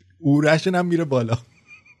 اورشون هم میره بالا.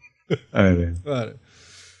 آره.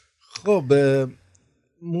 خب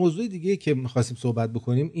موضوع دیگه که میخواستیم صحبت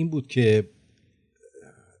بکنیم این بود که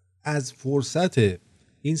از فرصت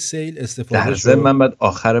این سیل استفاده شد. من بعد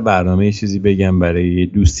آخر برنامه یه چیزی بگم برای یه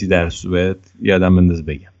دوستی در سوئد، یادم بنداز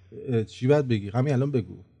بگم. چی باید بگی؟ همین الان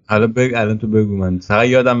بگو. الان تو بگو، من فقط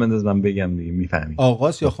یادم بنداز من بگم دیگه، میفهمی.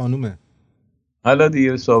 آقاست یا خانومه؟ حالا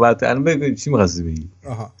دیگه صحبت الان بگو چی می‌خواستی بگی.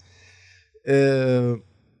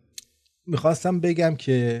 میخواستم بگم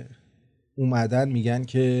که اومدن میگن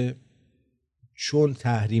که چون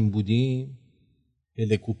تحریم بودیم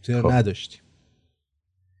هلیکوپتر نداشتیم.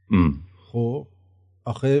 خب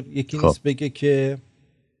آخه یکی نیست بگه که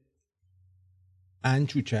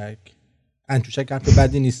انچوچک حرف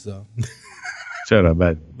بدی نیستا. چرا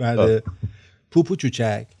بد؟ بله پوپو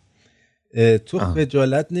چوچک، تو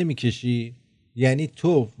خجالت نمیکشی؟ یعنی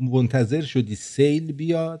تو منتظر شدی سیل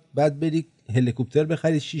بیاد بعد بری هلیکوپتر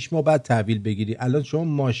بخری 6 ماه بعد تحویل بگیری. الان شما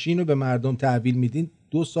ماشین رو به مردم تحویل میدین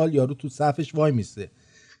 2 سال یارو تو صفش وای میسته.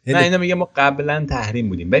 نه اینا میگم ما قبلا تحریم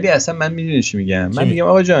بودیم، ولی اصلا من میدونی چی میگم؟ من میگم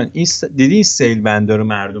آقا جان دیدی این سیل بندا رو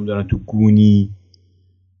مردم دارن تو گونی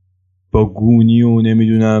با گونی و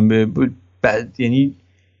نمیدونم یعنی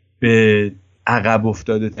به عقب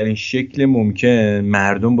افتاده ترین شکل ممکن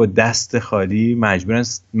مردم با دست خالی مجبورن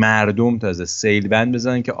مردم تازه سیل بند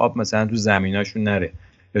بزنن که آب مثلا تو زمیناشون نره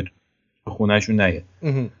یا تو خونهشون نیاد.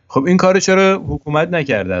 خب این کارو چرا حکومت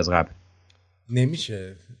نکرده از قبل؟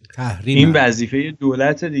 نمیشه، تحریم این وظیفه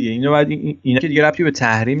دولت دیگه. اینو بعد اینا که دیگه ربطی به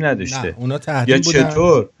تحریم نداشته. نه اونا تحریم بودن یا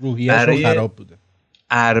چطور روحیه‌شون خراب بوده.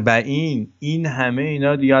 40 این همه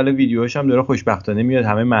اینا دیگه، حالا ویدیوهاش هم داره خوشبختانه میاد،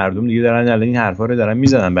 همه مردم دیگه دارن الان این حرفا رو دارن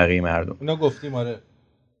میزنن بقیه مردم. اونا گفتیم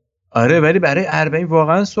آره ولی برای 40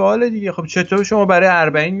 واقعا سواله دیگه. خب چطور شما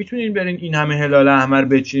برای 40 میتونین برین این همه هلال احمر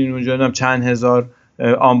بچینین اونجا، چند هزار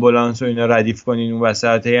آمبولانس و اینا ردیف کنین اون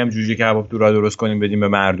وسط، هم جوجه کباب تو راه درست کنین بدین به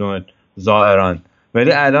مردم زائران.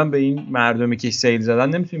 ولی الان به این مردمی که سیل زدن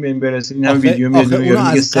نمیتونیم بریم برسیم. این هم ویدیو میاد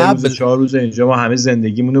میگه 3 روز 4 روز اینجا ما همه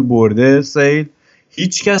زندگیمونو برده سیل،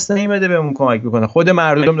 هیچ کس نیومده بهمون کمک بکنه، خود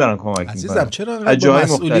مردم دارن کمک میکنن. عزیزم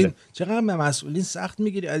چرا به مسئولین سخت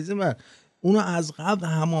میگیری عزیزم من؟ اونو از قبل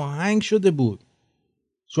هماهنگ شده بود.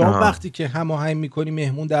 شما وقتی که هماهنگ میکنی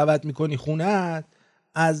مهمون دعوت میکنی خونه‌ت،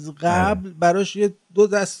 از قبل براش یه 2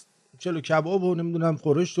 دست چلو کباب و نمیدونم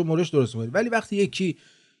خورشت و مرش درست می‌کنی. ولی وقتی یکی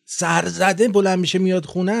سرزده بلند میشه میاد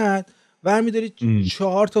خونه‌ت، برمی‌داری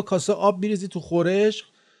 4 تا کاسه آب میریزی تو خورش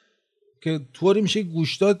که طوری میشه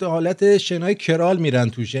گوشتات حالت شنای کرال میرن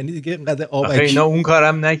توش، یعنی دیگه اینقدر آب. اینا اون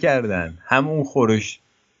کارم نکردن، هم اون خورش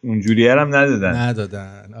اونجوری هم ندادن.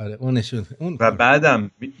 آره اونشون و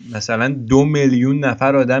بعدم مثلا 2 میلیون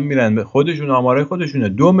نفر آدم میرن، خودشون آمارای خودشونه،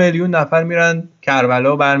 2 میلیون نفر میرن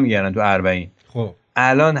کربلا و برمیگردن تو اربعین. خب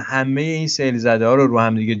الان همه این سیل زده ها رو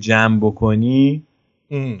هم دیگه جمع بکنی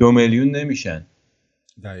 2 میلیون نمیشن.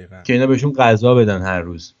 دقیقاً. که اینا بهشون غذا بدن هر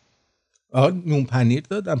روز. نون پنیر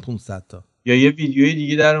دادن 500 تا. یا یه ویدیوی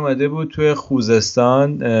دیگه در اومده بود توی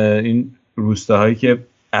خوزستان، این روستاهایی که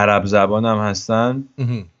عرب زبان هم هستن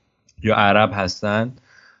یا عرب هستن،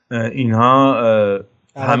 اینها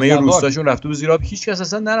همه روستاشون رفته بود زیر آب، هیچ کس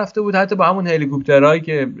اصلا نرفته بود، حتی با همون هلیکوپترهایی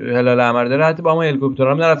که هلال احمر داره، حتی با همون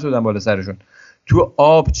هلیکوپترها هم نرفته بودن بالا سرشون. تو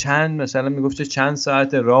آب مثلا میگفت چند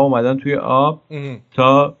ساعت راه اومدن توی آب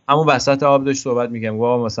تا همون وسط آب داشت صحبت میکنم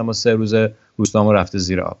واقعا مثلا ما 3 روز روستامون رفته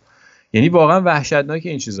زیر آب. یعنی واقعا وحشتناکه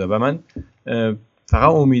این چیزا. و من فقط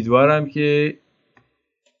امیدوارم که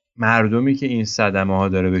مردمی که این صدمه ها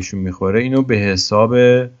داره بهشون میخوره اینو به حساب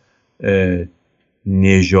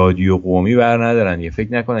نژادی و قومی بر ندارن، یه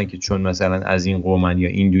فکر نکنن که چون مثلا از این قومن یا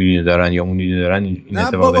این دینی دارن یا اون دینی دارن این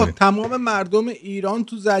اتفاق بابا تمام مردم ایران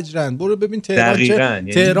تو زجرن. برو ببین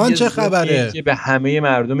تهران چه خبره که به همه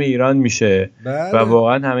مردم ایران میشه. بله. و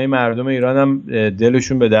واقعا همه مردم ایران هم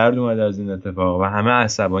دلشون به درد اومده از این اتفاق و همه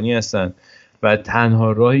عصبانی هستن و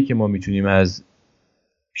تنها راهی که ما میتونیم از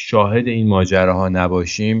شاهد این ماجراها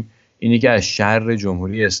نباشیم اینه که از شر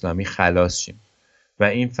جمهوری اسلامی خلاص شیم و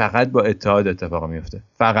این فقط با اتحاد اتفاق میفته.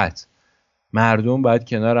 فقط مردم باید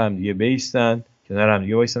کنار هم دیگه بیستن، کنار هم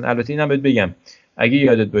دیگه وایسن. البته اینم بهت بگم اگه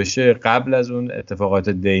یادت باشه قبل از اون اتفاقات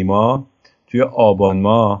دیما توی آبان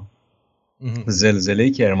ماه زلزله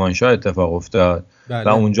کرمانشاه اتفاق افتاد. بله. و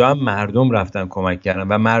اونجا هم مردم رفتن کمک کردن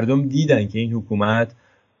و مردم دیدن که این حکومت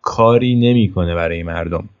کاری نمیکنه برای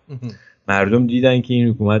مردم. مردم دیدن که این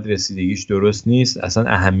حکومت رسیدگیش درست نیست، اصلا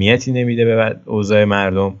اهمیتی نمیده به اوضاع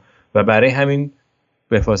مردم و برای همین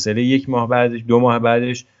به فاصله 1 ماه بعدش 2 ماه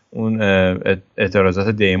بعدش اون اعتراضات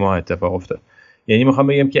دیما اتفاق افتاد. یعنی میخوام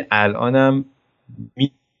بگم که الانم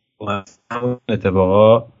همون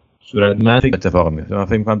اتفاقا اتفاق میفته. من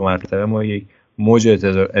فکر میکنم به مرتبه ما یک موج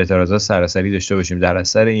اعتراضات سراسری داشته باشیم در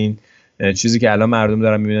اثر این چیزی که الان مردم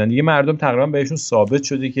دارن میبینن. دیگه مردم تقریبا بهشون ثابت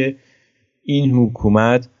شده که این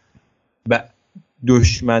حکومت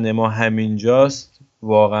دشمن ما همینجاست.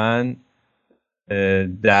 واقعا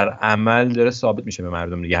در عمل داره ثابت میشه به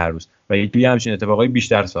مردم دیگه هر روز و یکی همچین اتفاقای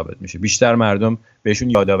بیشتر ثابت میشه، بیشتر مردم بهشون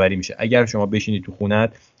یادآوری میشه. اگر شما بشینید تو خونت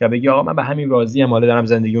یا بگی آقا من به همین راضی ام، حالا دارم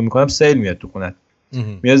زندگی میکنم، سیل میاد تو خونت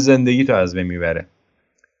میاد زندگی تو از بین میبره.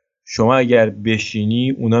 شما اگر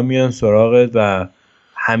بشینی اونا میان سراغت و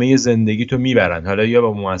همه زندگی تو میبرن، حالا یا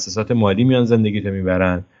با مؤسسات مالی میان زندگی تو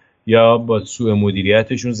میبرن یا با سوء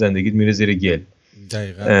مدیریتشون زندگیت میره زیر گل.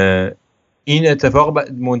 دقیقاً. این اتفاق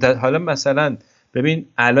حالا مثلا ببین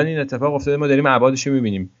الان این اتفاق افتاده، ما داریم ابعادش رو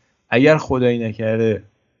میبینیم. اگر خدایی نکرده،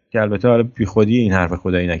 که البته حالا بی خودی این حرف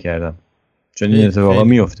خدایی نکردم، چون این اتفاقا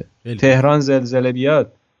میفته، تهران زلزله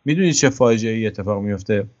بیاد، میدونید چه فاجعه‌ای اتفاق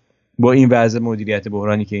میفته با این وضع مدیریت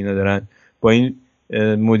بحرانی که اینا دارن، با این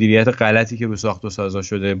مدیریت غلطی که رو ساخت و سازا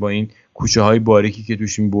شده، با این کوچه های باریکی که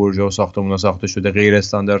توش این برج‌ها و ساختمان‌ها ساخته شده، غیر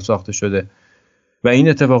استاندارد ساخته شده و این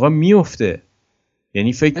اتفاقا میفته.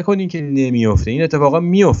 یعنی فکر نکنین که نمیفته، این اتفاقا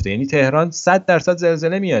میفته. یعنی تهران 100%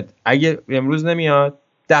 زلزله میاد، اگه امروز نمیاد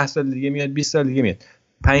 10 سال دیگه میاد، 20 سال دیگه میاد،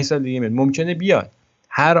 5 سال دیگه میاد، ممکنه بیاد،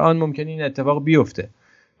 هر آن ممکنه این اتفاق بیفته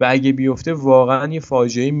و اگه بیفته واقعا یه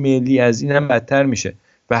فاجعه ملی از این هم بدتر میشه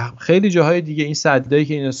و خیلی جاهای دیگه این سدایی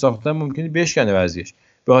که اینا ساختن ممکنه بشکنه وضعیتش،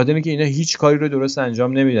 به خاطر اینکه اینا هیچ کاری رو درست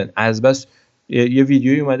انجام نمیدن. از بس یه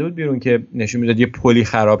ویدیویی اومده بود بیرون که نشون میداد یه پلی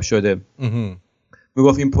خراب شده،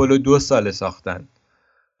 میگفت این پلو 2 سال ساختن.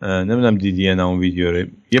 نمیدونم دیدی نه اون ویدیو رو؟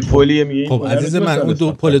 یه پلیه میگه خب عزیز من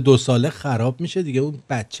اون پل 2 ساله خراب میشه دیگه، اون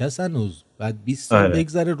بچه است هنوز، بعد 20 سال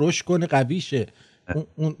بگذره رشد کنه قوی شه.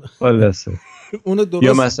 اون اونو درست.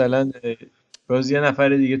 یا مثلا باز یه نفر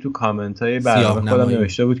دیگه تو کامنت های برنامه خودم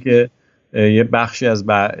نوشته بود که یه بخشی از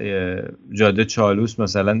جاده چالوس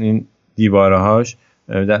مثلا این دیوارهاش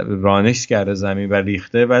رانش کرده زمین و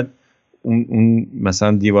ریخته و اون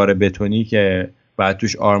مثلا دیوار بتونی که بعد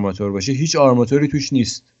توش آرماتور باشه هیچ آرماتوری توش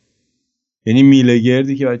نیست، یعنی میله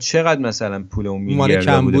گردی که بعد چقدر مثلا پول اون میله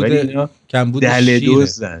گرد بوده، ولی اینا دل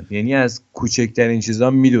دزدن، یعنی از کوچکترین چیزا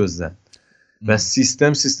میدزدن و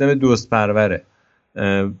سیستم دوست پروره،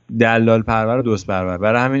 دلال پرور و دوست پرور.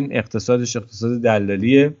 برای همین اقتصادش اقتصاد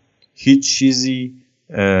دلالیه، هیچ چیزی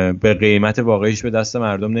به قیمت واقعیش به دست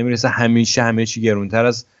مردم نمیرسه، همیشه همه چی گرونتر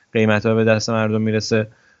از قیمت‌ها به دست مردم میرسه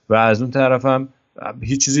و از اون طرف هم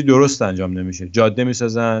هیچ چیزی درست انجام نمیشه. جاده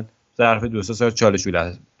میسازن ظرف 2-3 سال چاله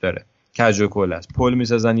چوله داره، کج و کول است. پل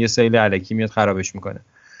میسازن یه سیل الکی میاد خرابش میکنه.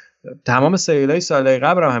 تمام سیلای سالهای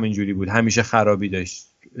قبل هم همینجوری بود، همیشه خرابی داشت،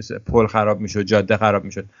 پل خراب میشد، جاده خراب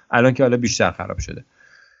میشد. الان که حالا بیشتر خراب شده.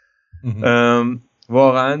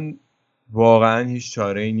 واقعا هیچ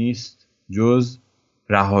چاره‌ای نیست جز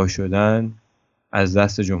رها شدن از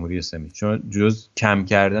دست جمهوری اسلامی، چون جز کم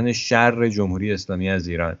کردن شر جمهوری اسلامی از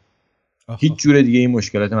ایران هیچ جور دیگه این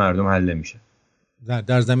مشکلات مردم حل نمیشه.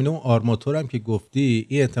 در زمینه اون آرماتور هم که گفتی،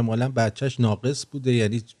 این احتمالاً بچهش ناقص بوده،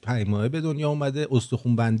 یعنی 5 ماهه به دنیا اومده،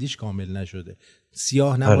 استخون بندیش کامل نشده.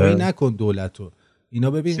 سیاه نمایی نکن دولتو.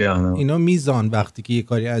 اینا ببین اینا میزان وقتی که یه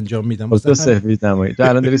کاری انجام میدن مثلا سفید نمایی، تو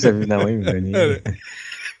الان داری سفید نمایی میکنی.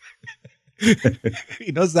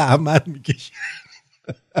 اینا زحمت میکشن.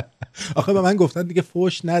 آخه به من گفتن دیگه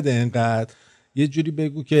فوش نده انقدر، یه جوری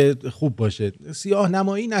بگو که خوب باشه، سیاه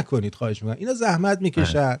نمایی نکنید خواهش میکنم. اینا زحمت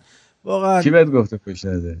میکشن واقعا. کی بهت گفته فوش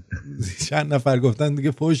نده؟ چند نفر گفتن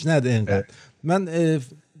دیگه فوش نده انقدر. من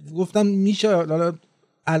گفتم میشه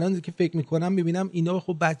الان که فکر میکنم میبینم اینا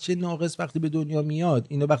خب بچه ناقص وقتی به دنیا میاد،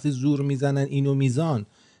 اینا وقتی زور میزنن اینو میزان،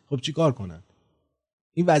 خب چی کار کنن؟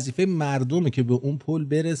 این وظیفه مردمه که به اون پل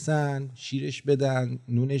برسن، شیرش بدن،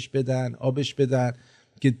 نونش بدن، آبش بدن،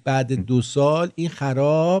 که بعد 2 سال این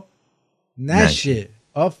خراب نشه.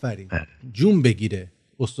 آفرین، جون بگیره،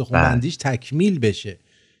 استخون بندیش تکمیل بشه.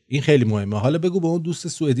 این خیلی مهمه. حالا بگو با اون دوست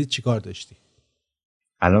سوئدی چی کار داشتی؟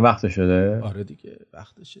 الان وقت شده؟ آره دیگه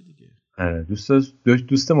وقتشه دیگه. آره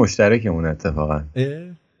دوست مشترکمون اتفاقا.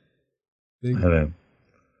 آره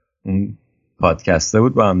اون پادکسته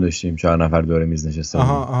بود با هم داشتیم، 4 نفر دور میز نشستیم.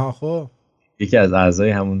 آها خب یکی از اعضای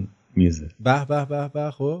همون میزه. به به به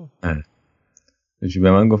به. خب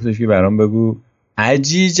به من گفتش که برام بگو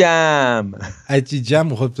عجیجم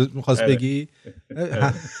میخواست بگی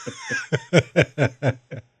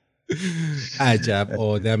عجب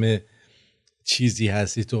آدم چیزی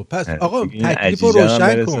هستی تو. پس آقا تکلیف رو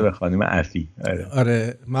روشن کن. به خانم عفی.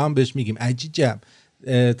 آره ما هم بهش میگیم عجیجم.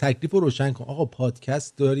 تکلیف رو روشن کن. آقا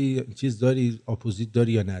پادکست داری، چیز داری، اپوزیت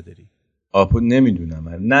داری یا نداری؟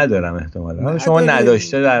 نمیدونم، ندارم احتمالا. شما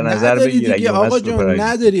نداشته در نظر بگیر دیگه آقا جان.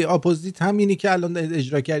 نداری اپوزیت همینی که الان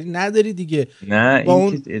اجرا کردی نداری دیگه. نه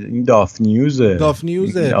این داف نیوزه.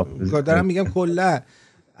 دارم میگم کلا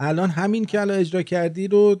الان همین که الان اجرا کردی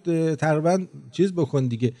رو تقریبا چیز بکن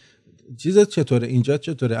دیگه. چیزت چطوره؟ اینجا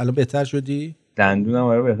چطوره؟ الان بهتر شدی؟ دندونم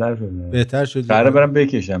آره بهتر شده. قراره برم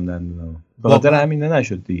بکشم دندونم. بخاطر همین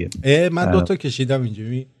نشد دیگه. من 2 تا کشیدم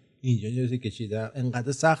اینجا کشیدم.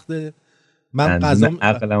 انقدر سخته. من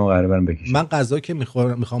غذا که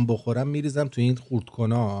میخوام بخورم میریزم تو این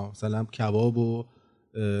خردکنا، مثلا کباب و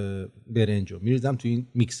برنجو میریزم تو این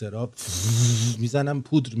میکسرها، میزنم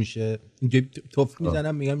پودر میشه، اینجا توف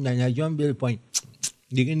میزنم، میگم نه جان بره پایین،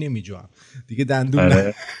 دیگه نمیجوام دیگه دندون.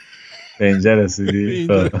 به اینجا رسیدی.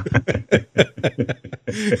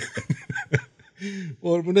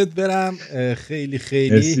 قربونت برم. خیلی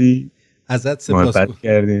خیلی ازت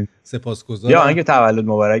سپاسگزارم. یا آهنگ تولد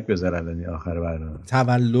مبارک بذار الان آخر برنامه.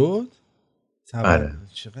 تولد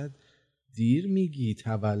چقدر دیر میگی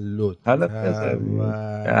تولد.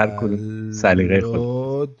 هر کدوم سلیقه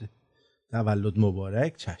خود. تولد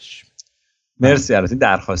مبارک. چشم. مرسی. البته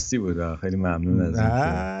درخواستی بود. خیلی ممنون از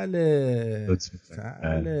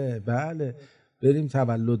بله. بریم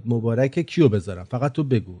تولد مبارک کیو بذارم؟ فقط تو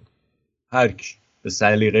بگو. هر کی به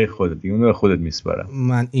سلیقه خودت، اونو به خودت میسپارم.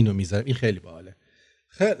 من اینو میذارم. این خیلی باحاله.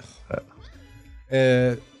 خیلی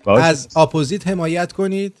از اپوزیت حمایت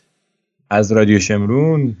کنید، از رادیو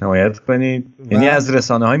شمرون حمایت کنید، یعنی از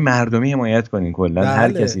رسانه‌های مردمی حمایت کنید. کلا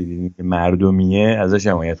هر کسی دیدین که مردمیه ازش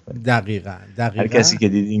حمایت کنید. دقیقاً. هر کسی که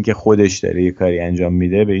دیدین که خودش داره یه کاری انجام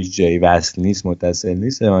میده، به هیچ جایی وصل نیست، متصل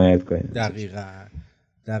نیست، حمایت کنید.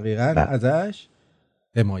 دقیقاً ازش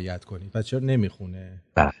حمایت کنید. پس چرا نمیخونه؟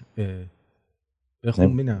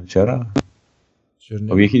 بخون ببینم. چرا؟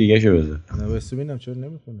 خب یکی دیگه شو بذار. نه واسه ببینم چرا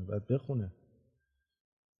نمیخونه. بعد بخونه.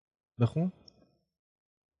 بخون.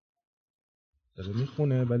 داره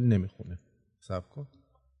میخونه ولی نمیخونه. صبر کن.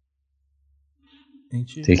 این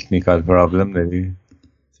چی؟ تکنیکال پرابلم داری؟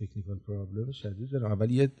 تکنیکال پرابلم شدید دارم.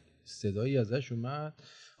 اول یه صدایی ازش اومد.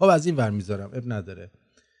 خب از این ور میذارم. اب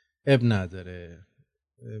نداره.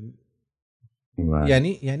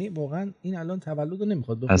 یعنی واقعا این الان تولد رو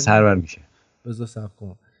نمیخواد بکنیم. از هر ور میشه. بذار صبر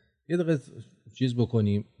کن. یه دقیقه چیز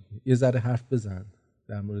بکنیم. یه ذره حرف بزن.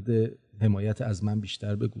 در مورد حمایت از من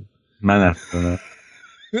بیشتر بگو. من حرف کنم.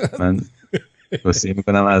 من توصیه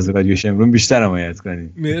میکنم از رادیو شمرون بیشتر حمایت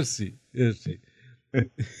کنیم. مرسی.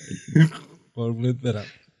 قربونت برم.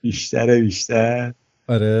 بیشتر.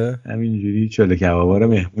 آره. همینجوری چلو کبابا رو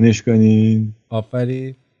مهمونش کنین.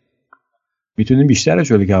 آفرین. میتونیم بیشتر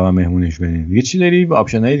چلو کباب مهمونش کنین. دیگه چی داری؟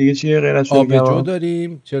 آپشنای دیگه چیه غیر از چلو کباب؟ آبجو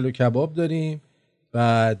داریم، چلو کباب داریم.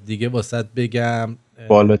 بعد دیگه واسط بگم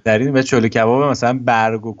بالاترین و چلو کباب مثلا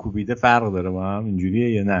برگ و کوبیده فرق داره با هم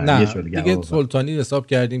اینجوریه یا نه؟ یه چلو کباب دیگه سلطانی حساب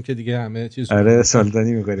کردیم که دیگه همه چیز. آره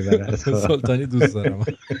سلطانی می‌خوری برات. سلطانی دوست دارم.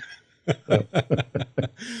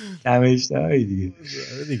 کم اشتهایی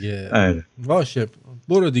دیگه. آره. باشه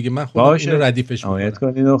برو دیگه، من خودم اینو ردیفش می‌کنم. حمایت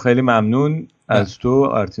کنین و خیلی ممنون از تو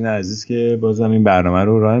آرتین عزیز که بازم این برنامه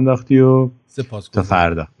رو راه انداختی و تا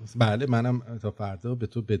فردا. بله منم تا فردا به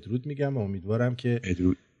تو بدرود میگم و امیدوارم که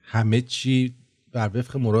بدرود. همه چی بر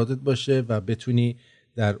وفق مرادت باشه و بتونی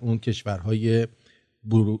در اون کشورهای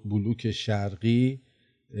بلوک شرقی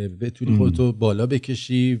بتونی خودتو بالا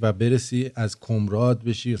بکشی و برسی از کمراد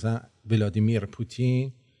بشی مثلا ولادیمیر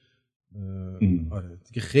پوتین. آره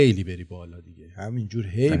دیگه خیلی بری بالا دیگه، همینجور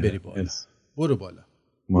بری بالا. برو بالا.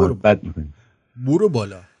 محبت میکنی. برو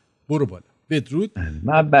بالا. بدرود.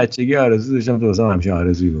 من بچگی آرزو داشتم تو واسه همچین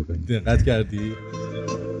آرزویی بکنی. دقت کردی؟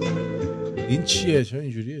 این چیه؟ چرا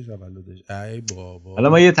اینجوریه تولدش؟ ای بابا. حالا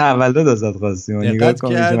ما یه تولد ازت خواستیم و نگاه کن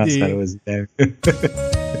چه مسخره بازی کردیم.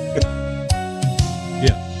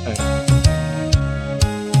 بیا.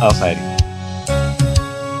 آفرین.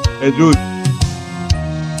 بدرود.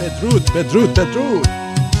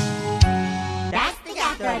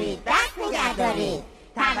 دست نگه دارید.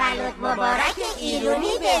 تولد مبارک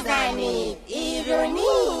ایرونی بزنید. ایرونی.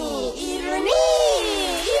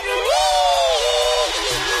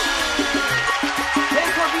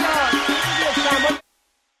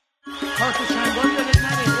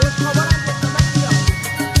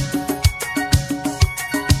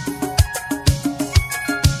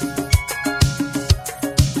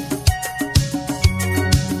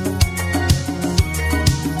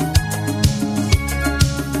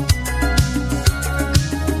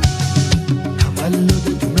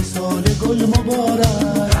 تولدت مثال گل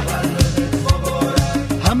مبارک.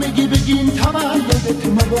 همگی بگین تولدت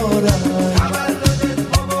مبارک.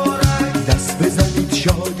 دست بزنید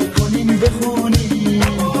شادی کنین بخونین.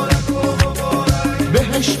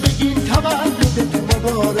 بهش بگین تولدت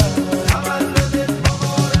مبارک.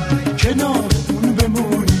 کنار اون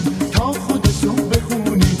بمونین تا خود صبح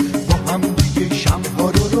بخونین. با هم دیگه شمع‌ها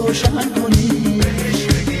رو روشن کنین.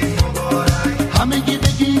 همگی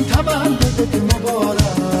بگین تولدت مبارک.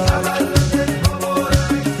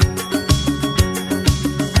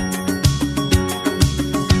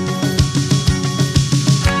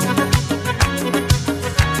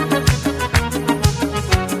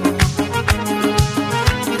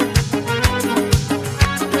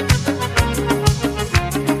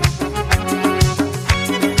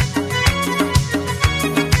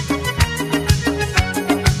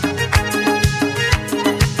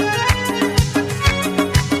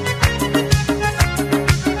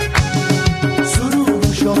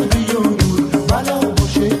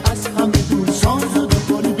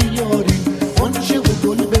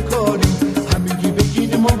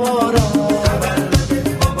 مبارک.